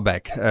short while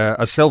back,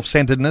 a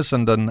self-centeredness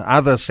and an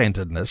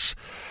other-centeredness.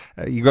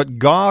 You've got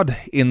God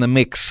in the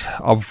mix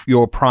of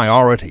your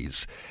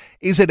priorities.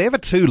 Is it ever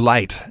too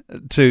late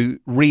to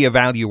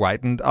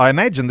reevaluate? And I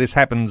imagine this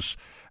happens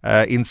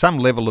in some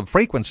level of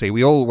frequency.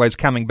 We're always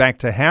coming back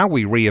to how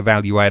we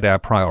reevaluate our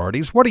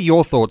priorities. What are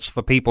your thoughts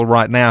for people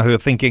right now who are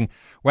thinking,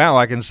 wow,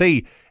 I can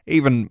see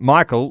even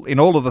Michael, in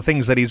all of the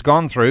things that he's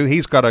gone through,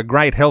 he's got a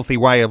great healthy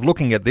way of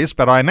looking at this,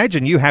 but I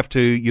imagine you have to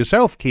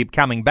yourself keep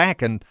coming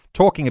back and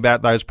talking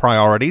about those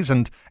priorities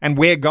and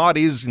where God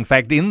is, in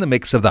fact, in the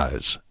mix of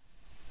those.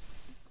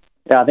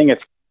 Yeah, I think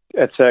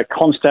it's a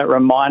constant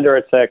reminder.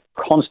 It's a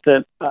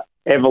constant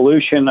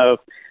evolution of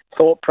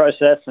thought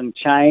process and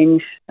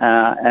change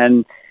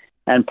and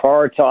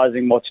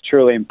prioritizing what's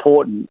truly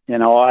important. You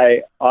know,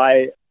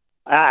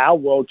 our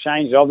world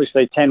changed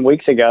obviously 10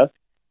 weeks ago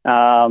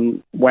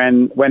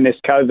when this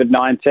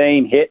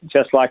COVID-19 hit,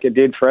 just like it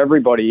did for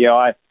everybody. You know,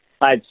 I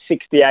had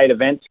 68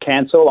 events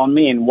cancelled on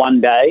me in one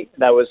day.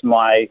 That was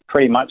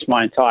pretty much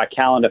my entire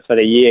calendar for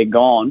the year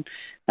gone.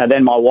 And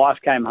then my wife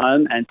came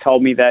home and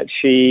told me that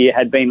she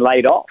had been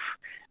laid off.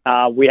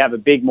 We have a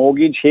big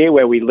mortgage here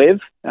where we live.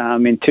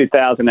 In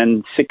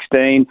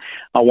 2016,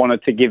 I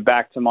wanted to give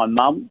back to my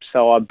mum,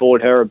 so I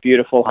bought her a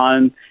beautiful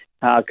home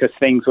because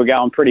things were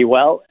going pretty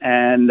well.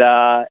 And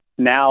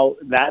now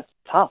that's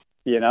tough.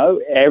 You know,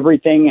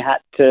 everything had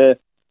to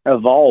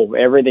evolve.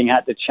 Everything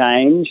had to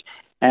change.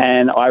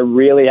 And I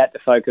really had to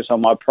focus on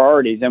my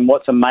priorities. And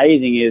what's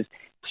amazing is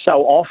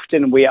so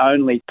often we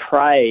only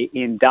pray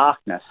in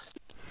darkness,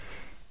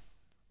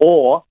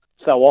 or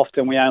so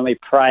often we only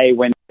pray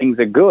when things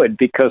are good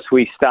because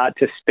we start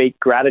to speak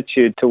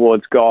gratitude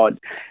towards God.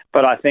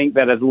 But I think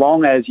that as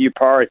long as you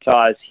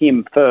prioritize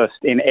Him first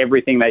in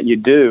everything that you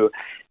do,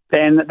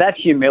 then that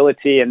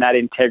humility and that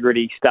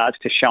integrity starts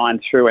to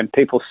shine through and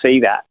people see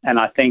that. And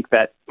I think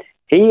that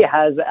He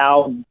has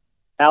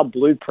our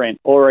blueprint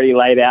already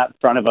laid out in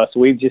front of us.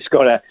 We've just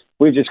got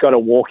to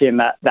walk in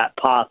that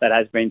path that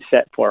has been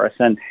set for us.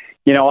 And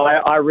you know,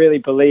 I really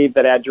believe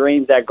that our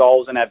dreams, our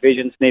goals, and our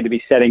visions need to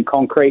be set in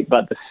concrete,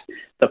 but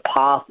the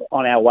path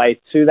on our way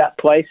to that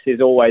place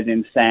is always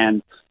in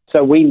sand.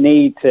 So we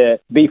need to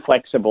be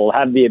flexible,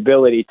 have the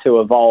ability to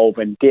evolve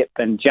and dip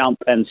and jump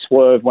and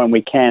swerve when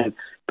we can.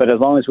 But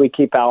as long as we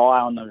keep our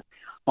eye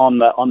on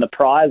the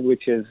prize,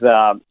 which is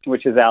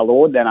our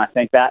Lord, then I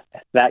think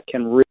that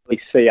can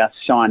really see us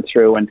shine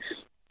through. And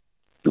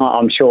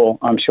I'm sure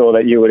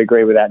that you would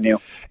agree with that,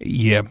 Neil.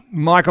 Yeah.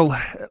 Michael,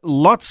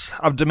 lots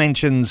of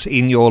dimensions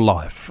in your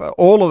life.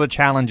 All of the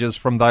challenges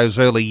from those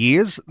early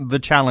years, the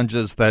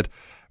challenges that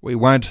we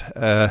won't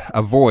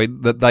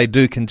avoid, that they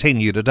do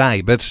continue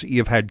today. But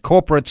you've had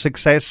corporate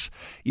success,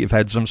 you've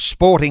had some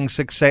sporting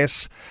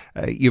success,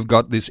 you've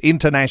got this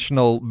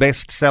international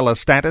bestseller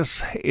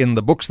status in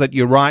the books that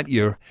you write.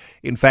 You're,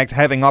 in fact,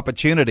 having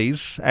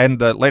opportunities,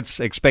 and let's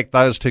expect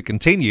those to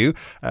continue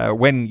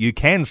when you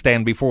can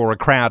stand before a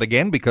crowd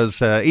again,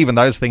 because even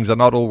those things are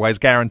not always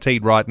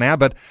guaranteed right now,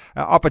 but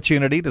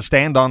opportunity to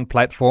stand on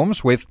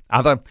platforms with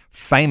other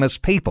famous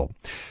people.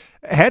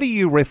 How do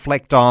you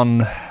reflect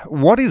on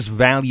what is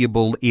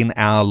valuable in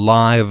our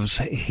lives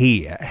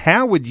here?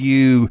 How would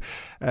you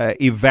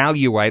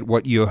evaluate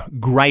what your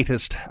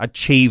greatest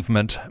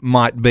achievement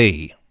might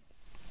be?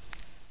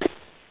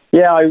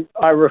 Yeah,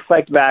 I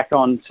reflect back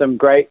on some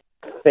great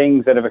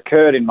things that have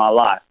occurred in my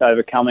life.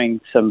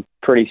 Overcoming some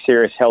pretty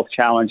serious health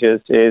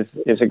challenges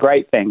is a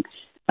great thing.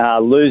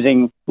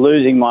 Losing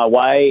my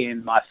way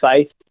in my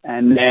faith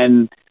and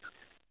then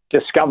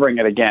discovering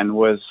it again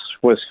was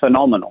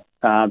phenomenal.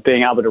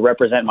 Being able to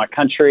represent my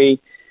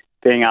country,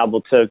 being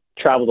able to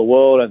travel the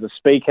world as a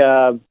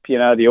speaker,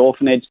 the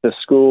orphanage, the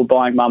school,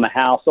 buying mum a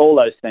house, all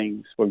those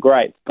things were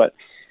great. But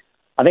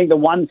I think the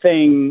one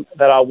thing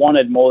that I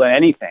wanted more than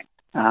anything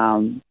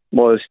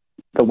was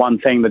the one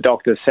thing the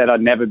doctors said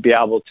I'd never be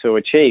able to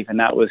achieve, and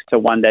that was to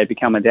one day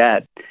become a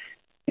dad.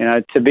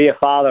 To be a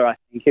father, I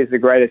think, is the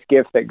greatest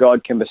gift that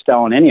God can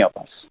bestow on any of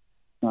us,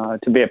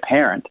 to be a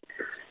parent.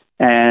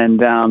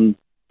 And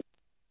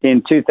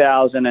in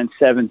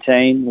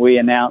 2017, we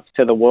announced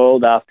to the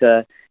world,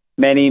 after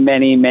many,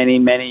 many, many,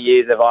 many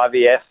years of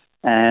IVF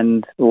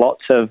and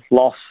lots of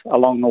loss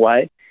along the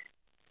way,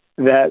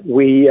 that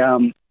we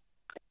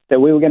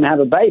were going to have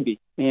a baby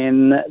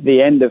in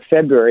the end of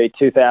February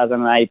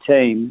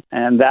 2018.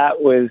 And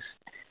that was,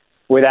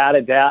 without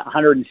a doubt,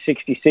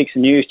 166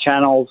 news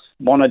channels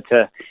wanted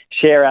to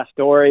share our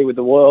story with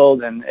the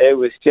world. And it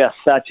was just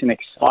such an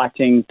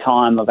exciting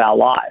time of our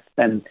life.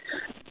 And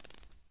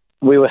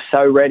we were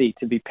so ready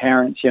to be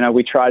parents.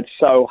 We tried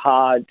so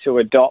hard to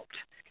adopt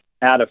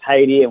out of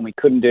Haiti, and we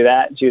couldn't do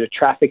that due to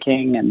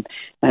trafficking. And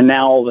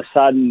now all of a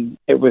sudden,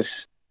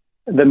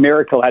 the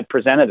miracle had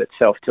presented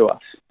itself to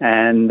us.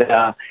 And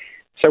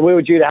so we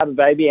were due to have a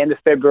baby end of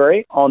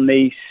February. On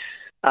the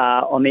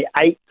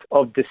 8th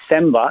of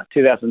December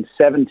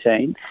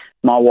 2017,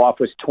 my wife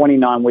was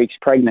 29 weeks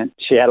pregnant.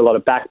 She had a lot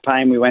of back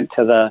pain. We went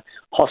to the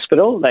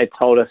hospital. They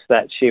told us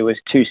that she was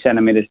 2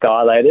 centimeters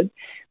dilated.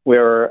 We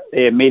were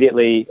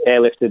immediately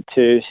airlifted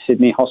to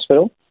Sydney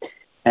Hospital,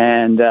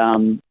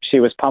 and she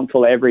was pumped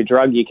full of every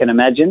drug you can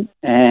imagine.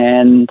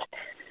 And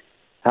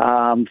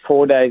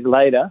 4 days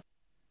later,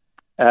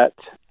 at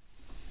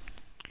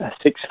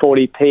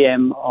 6:40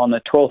 p.m. on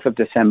the 12th of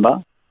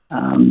December,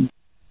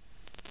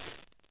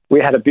 we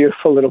had a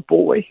beautiful little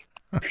boy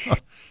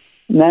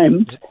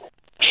named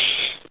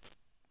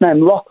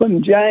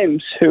Lachlan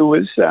James, who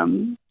was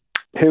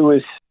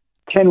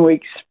 10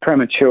 weeks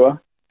premature,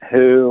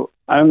 who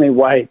only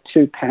weighed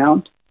 2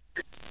 pounds,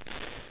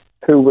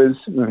 who was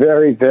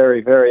very,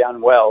 very, very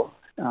unwell.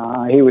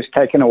 He was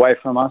taken away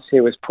from us. He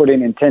was put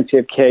in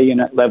intensive care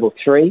unit level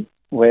 3,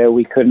 where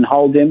we couldn't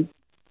hold him.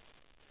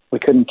 We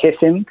couldn't kiss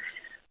him.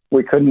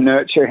 We couldn't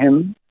nurture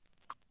him.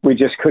 We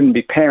just couldn't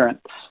be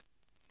parents.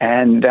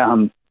 And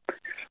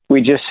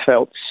we just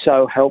felt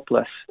so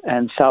helpless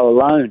and so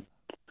alone,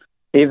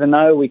 even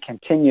though we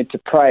continued to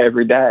pray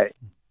every day.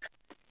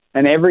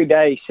 And every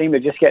day seemed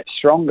to just get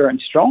stronger and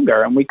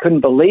stronger, and we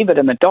couldn't believe it,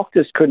 and the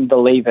doctors couldn't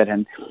believe it.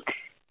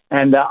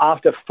 And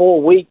after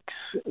 4 weeks,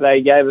 they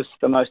gave us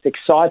the most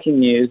exciting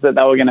news that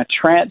they were going to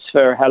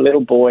transfer our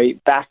little boy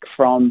back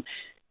from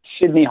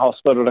Sydney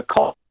Hospital to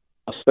Crossland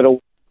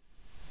Hospital.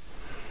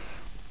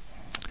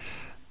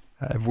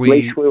 At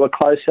least we were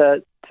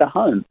closer to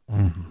home.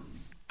 Mm-hmm.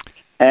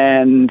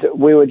 And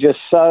we were just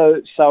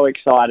so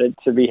excited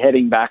to be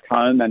heading back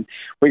home. And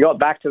we got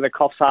back to the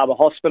Coffs Harbour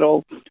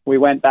Hospital. We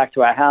went back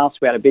to our house.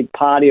 We had a big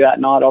party that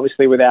night,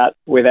 obviously without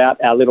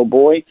our little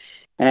boy.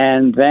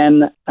 And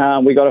then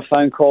we got a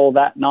phone call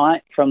that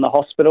night from the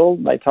hospital.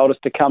 They told us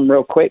to come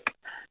real quick.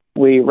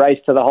 We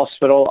raced to the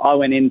hospital. I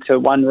went into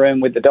one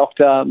room with the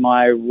doctor.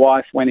 My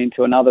wife went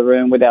into another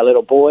room with our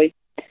little boy.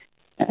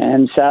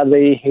 And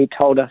sadly, he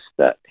told us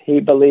that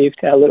he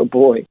believed our little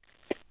boy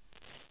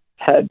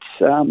had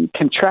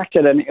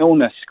contracted an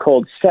illness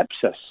called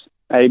sepsis,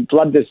 a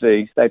blood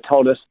disease. They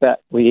told us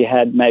that we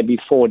had maybe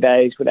 4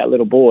 days with our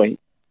little boy.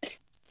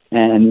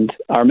 And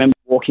I remember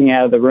walking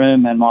out of the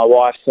room, and my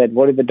wife said,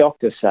 "What did the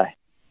doctors say?"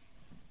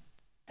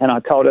 And I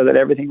told her that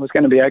everything was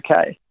going to be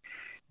okay.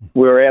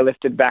 We were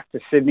airlifted back to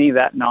Sydney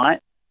that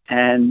night,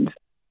 and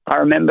I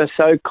remember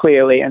so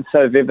clearly and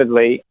so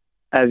vividly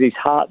as his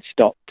heart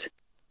stopped.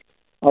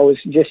 I was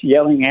just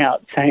yelling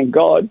out, saying,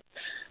 "God,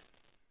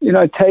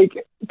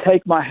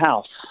 take my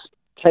house,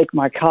 take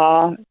my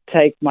car,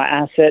 take my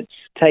assets,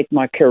 take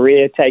my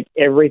career, take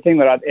everything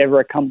that I've ever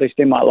accomplished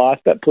in my life,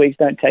 but please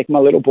don't take my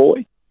little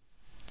boy."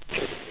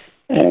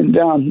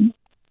 And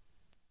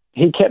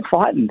he kept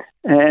fighting.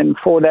 And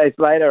 4 days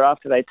later,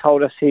 after they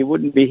told us he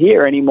wouldn't be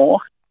here anymore,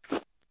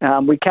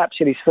 we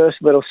captured his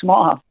first little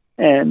smile.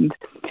 And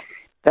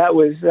that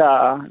was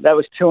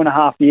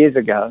 2.5 years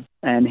ago.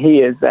 And he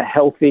is a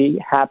healthy,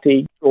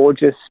 happy,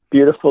 gorgeous,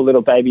 beautiful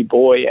little baby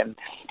boy. And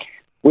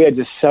we are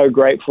just so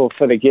grateful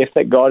for the gift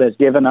that God has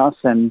given us.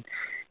 And,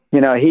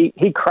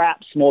 he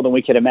craps more than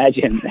we could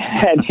imagine.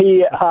 And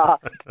he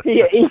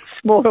eats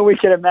more than we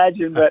could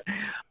imagine. But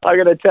I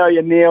got to tell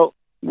you, Neil,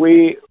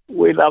 we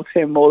love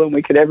him more than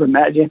we could ever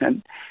imagine.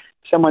 And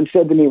someone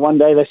said to me one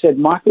day, they said,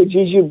 "Michael,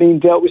 geez, you've been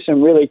dealt with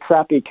some really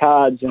crappy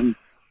cards." And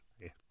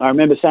I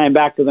remember saying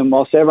back to them,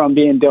 whilst ever I'm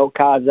being dealt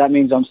cards, that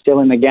means I'm still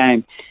in the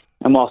game.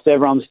 And whilst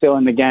ever I'm still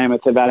in the game,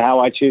 it's about how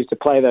I choose to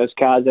play those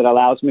cards that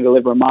allows me to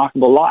live a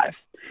remarkable life.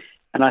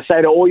 And I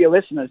say to all your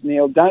listeners,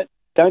 Neil, don't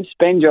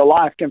spend your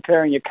life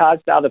comparing your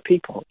cards to other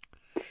people.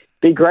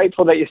 Be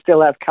grateful that you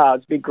still have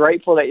cards. Be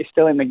grateful that you're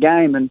still in the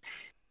game, and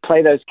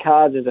play those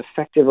cards as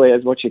effectively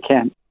as what you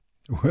can.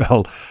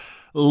 Well,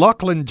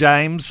 Lachlan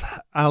James,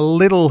 a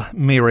little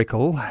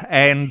miracle,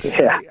 and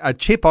a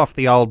chip off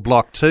the old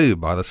block too,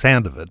 by the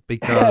sound of it,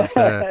 because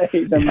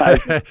he's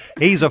amazing.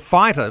 He's a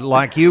fighter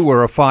like you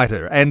were a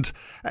fighter. And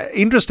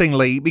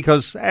interestingly,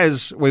 because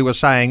as we were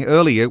saying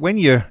earlier, when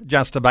you're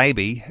just a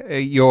baby,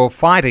 your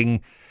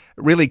fighting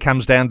really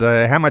comes down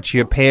to how much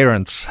your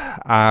parents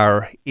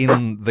are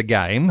in the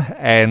game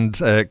and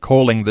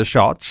calling the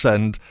shots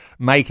and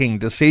making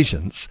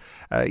decisions.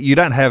 You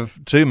don't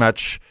have too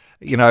much.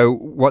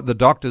 What the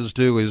doctors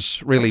do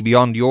is really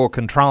beyond your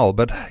control.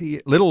 But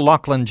little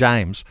Lachlan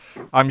James,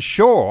 I'm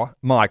sure,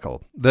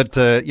 Michael, that,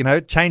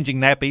 changing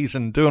nappies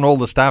and doing all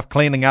the stuff,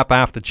 cleaning up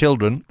after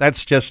children,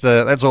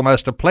 that's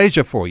almost a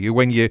pleasure for you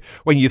when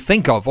you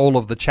think of all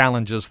of the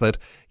challenges that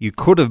you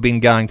could have been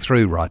going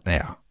through right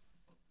now.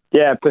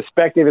 Yeah,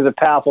 perspective is a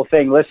powerful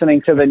thing.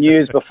 Listening to the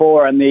news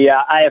before and the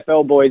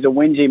AFL boys are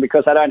whinging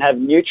because they don't have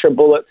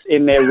NutriBullets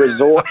in their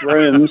resort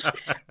rooms.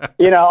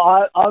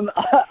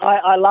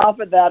 I laugh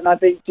at that and I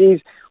think, geez,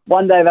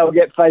 one day they'll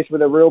get faced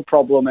with a real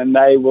problem and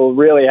they will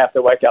really have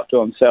to wake up to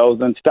themselves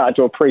and start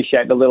to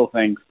appreciate the little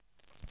things.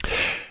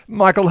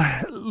 Michael,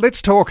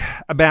 let's talk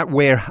about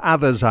where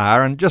others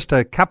are, and just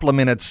a couple of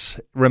minutes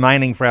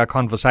remaining for our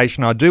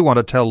conversation. I do want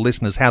to tell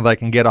listeners how they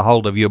can get a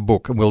hold of your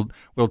book, and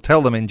we'll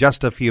tell them in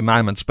just a few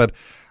moments. But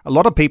a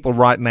lot of people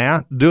right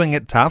now doing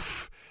it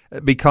tough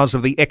because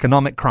of the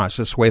economic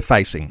crisis we're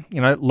facing.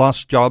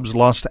 Lost jobs,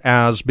 lost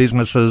hours,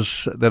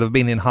 businesses that have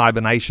been in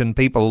hibernation,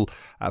 people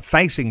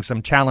facing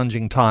some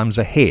challenging times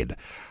ahead.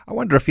 I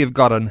wonder if you've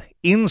got an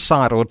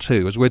insight or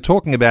two, as we're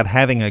talking about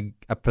having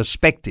a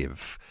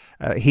perspective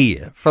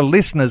here for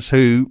listeners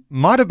who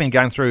might have been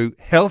going through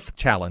health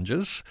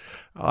challenges.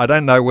 I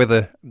don't know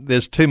whether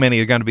there's too many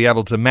who are going to be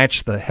able to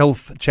match the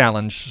health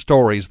challenge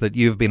stories that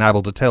you've been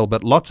able to tell,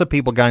 but lots of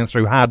people going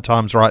through hard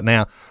times right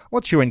now.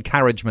 What's your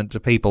encouragement to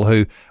people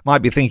who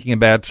might be thinking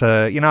about,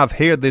 I've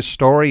heard this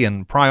story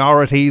and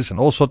priorities and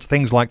all sorts of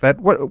things like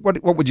that?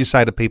 What would you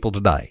say to people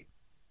today?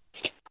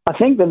 I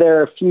think that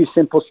there are a few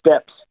simple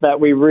steps that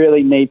we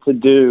really need to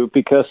do,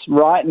 because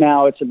right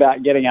now it's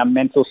about getting our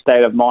mental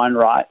state of mind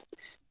right.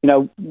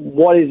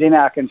 What is in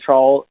our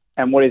control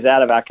and what is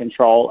out of our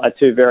control are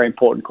two very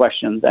important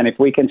questions. And if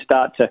we can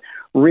start to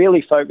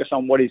really focus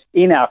on what is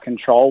in our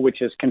control,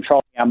 which is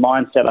controlling our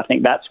mindset, I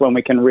think that's when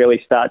we can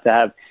really start to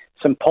have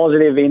some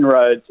positive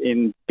inroads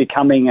in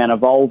becoming and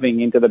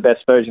evolving into the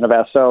best version of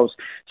ourselves.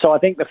 So I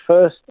think the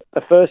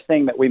first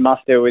thing that we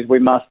must do is we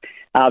must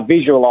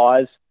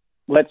visualize,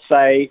 let's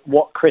say,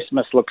 what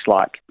Christmas looks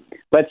like.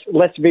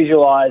 Let's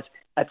visualize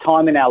a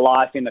time in our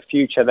life in the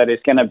future that is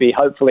going to be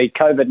hopefully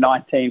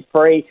COVID-19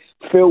 free,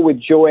 filled with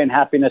joy and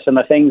happiness and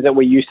the things that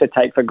we used to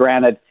take for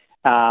granted.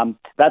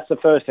 That's the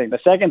first thing. The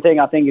second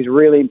thing I think is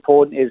really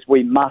important is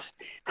we must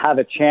have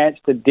a chance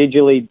to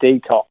digitally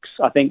detox.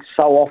 I think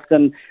so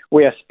often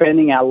we are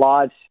spending our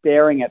lives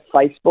staring at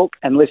Facebook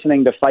and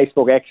listening to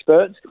Facebook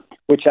experts,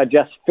 which are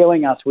just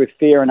filling us with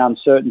fear and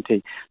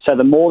uncertainty. So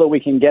the more that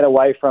we can get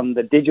away from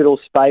the digital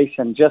space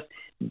and just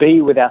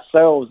be with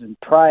ourselves and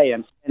pray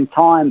and spend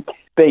time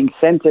being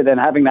centered and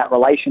having that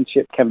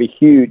relationship can be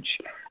huge.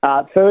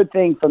 Third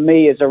thing for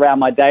me is around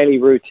my daily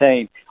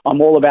routine.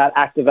 I'm all about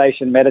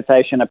activation,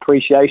 meditation,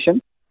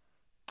 appreciation.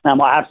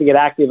 I have to get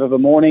active of a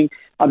morning.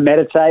 I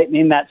meditate, and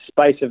in that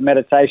space of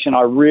meditation,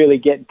 I really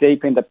get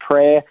deep into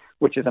prayer,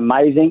 which is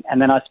amazing.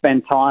 And then I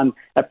spend time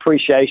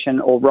appreciation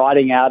or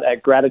writing out a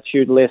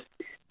gratitude list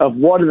of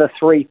what are the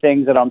three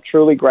things that I'm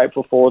truly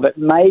grateful for that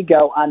may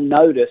go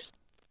unnoticed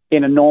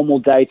in a normal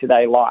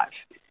day-to-day life.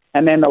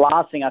 And then the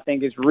last thing I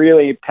think is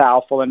really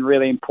powerful and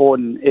really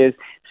important is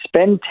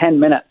spend 10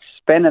 minutes,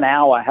 spend an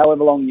hour,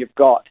 however long you've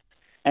got,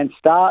 and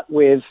start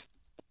with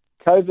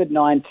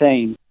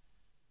COVID-19.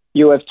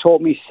 You have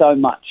taught me so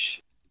much,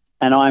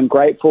 and I am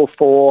grateful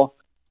for,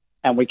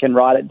 and we can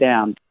write it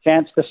down,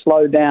 chance to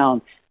slow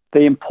down,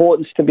 the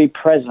importance to be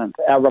present,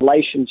 our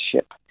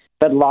relationship,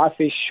 that life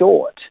is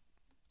short.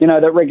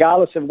 That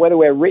regardless of whether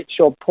we're rich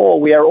or poor,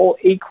 we are all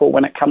equal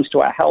when it comes to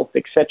our health,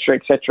 et cetera,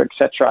 et cetera, et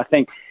cetera. I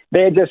think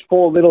they're just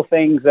four little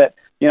things that,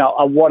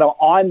 are what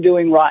I'm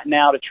doing right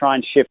now to try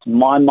and shift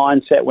my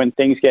mindset when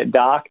things get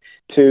dark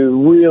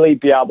to really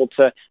be able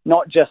to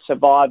not just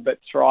survive but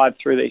thrive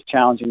through these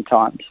challenging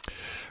times.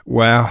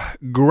 Wow,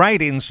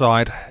 great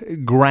insight,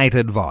 great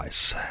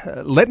advice.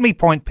 Let me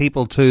point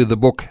people to the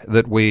book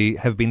that we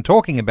have been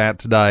talking about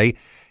today,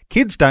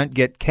 Kids Don't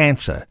Get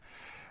Cancer.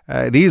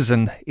 It is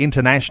an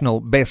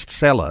international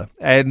bestseller.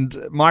 And,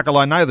 Michael,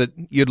 I know that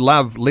you'd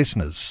love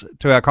listeners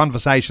to our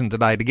conversation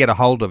today to get a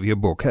hold of your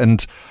book,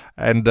 and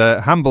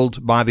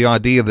humbled by the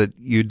idea that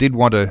you did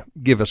want to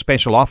give a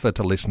special offer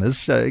to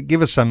listeners.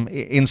 Give us some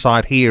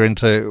insight here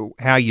into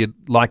how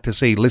you'd like to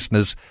see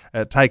listeners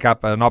take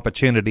up an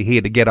opportunity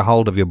here to get a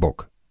hold of your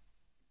book.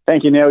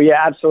 Thank you, Neil.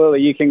 Yeah, absolutely.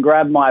 You can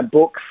grab my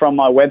book from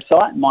my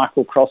website,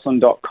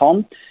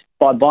 michaelcrossland.com.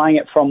 By buying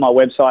it from my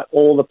website,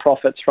 all the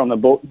profits from the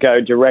book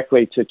go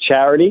directly to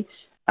charity,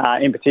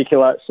 in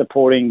particular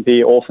supporting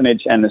the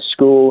orphanage and the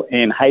school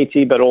in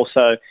Haiti, but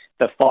also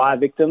the fire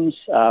victims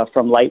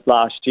from late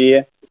last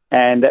year.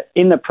 And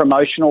in the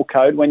promotional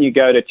code, when you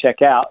go to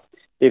check out,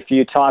 if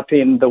you type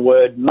in the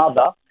word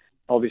mother,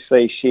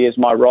 obviously she is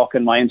my rock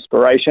and my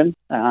inspiration.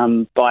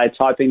 By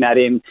typing that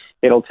in,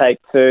 it'll take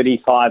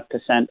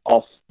 35%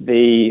 off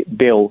the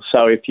bill.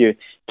 So if you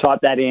type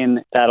that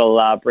in,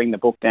 that'll bring the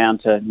book down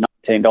to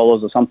 $19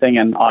 or something,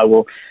 and I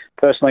will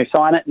personally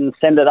sign it and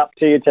send it up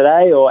to you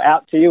today or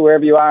out to you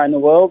wherever you are in the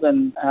world.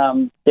 And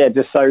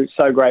just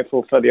so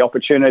grateful for the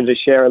opportunity to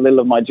share a little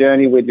of my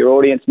journey with your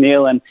audience,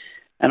 Neil, and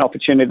an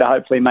opportunity to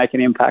hopefully make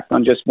an impact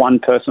on just one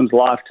person's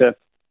life to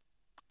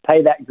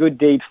pay that good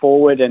deed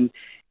forward. And,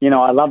 you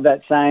know, I love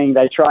that saying,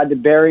 they tried to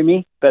bury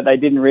me, but they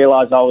didn't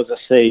realise I was a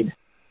seed.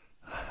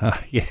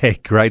 Yeah,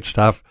 great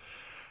stuff.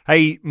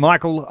 Hey,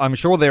 Michael, I'm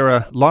sure there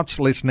are lots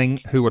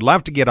listening who would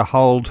love to get a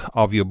hold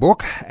of your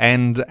book.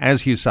 And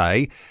as you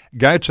say,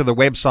 go to the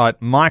website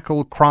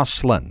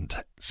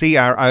michaelcrossland,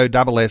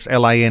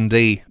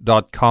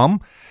 CROSSLAND.com.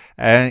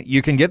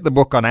 You can get the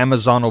book on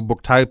Amazon or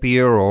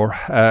Booktopia or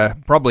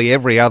probably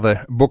every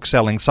other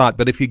book-selling site.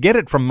 But if you get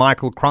it from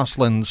Michael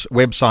Crossland's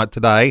website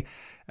today,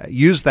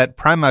 use that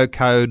promo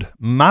code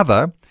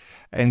MOTHER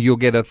and you'll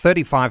get a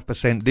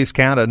 35%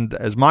 discount. And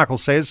as Michael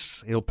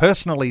says, he'll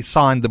personally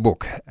sign the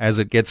book as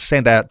it gets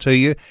sent out to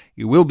you.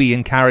 You will be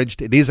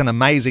encouraged. It is an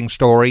amazing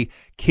story.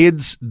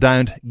 Kids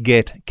Don't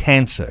Get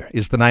Cancer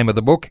is the name of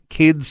the book.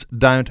 Kids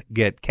Don't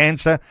Get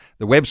Cancer.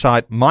 The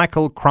website,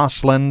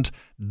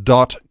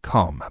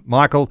 michaelcrossland.com.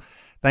 Michael,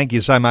 thank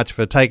you so much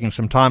for taking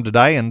some time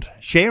today and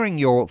sharing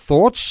your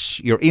thoughts,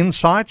 your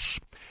insights,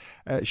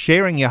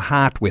 sharing your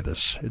heart with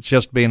us. It's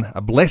just been a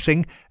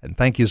blessing, and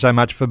thank you so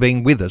much for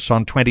being with us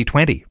on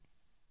 2020.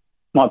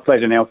 My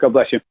pleasure, Neil. God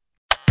bless you.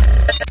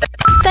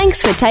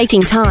 Thanks for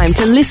taking time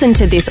to listen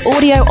to this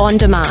audio on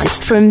demand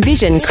from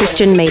Vision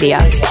Christian Media.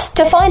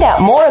 To find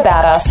out more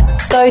about us,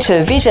 go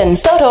to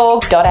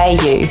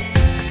vision.org.au.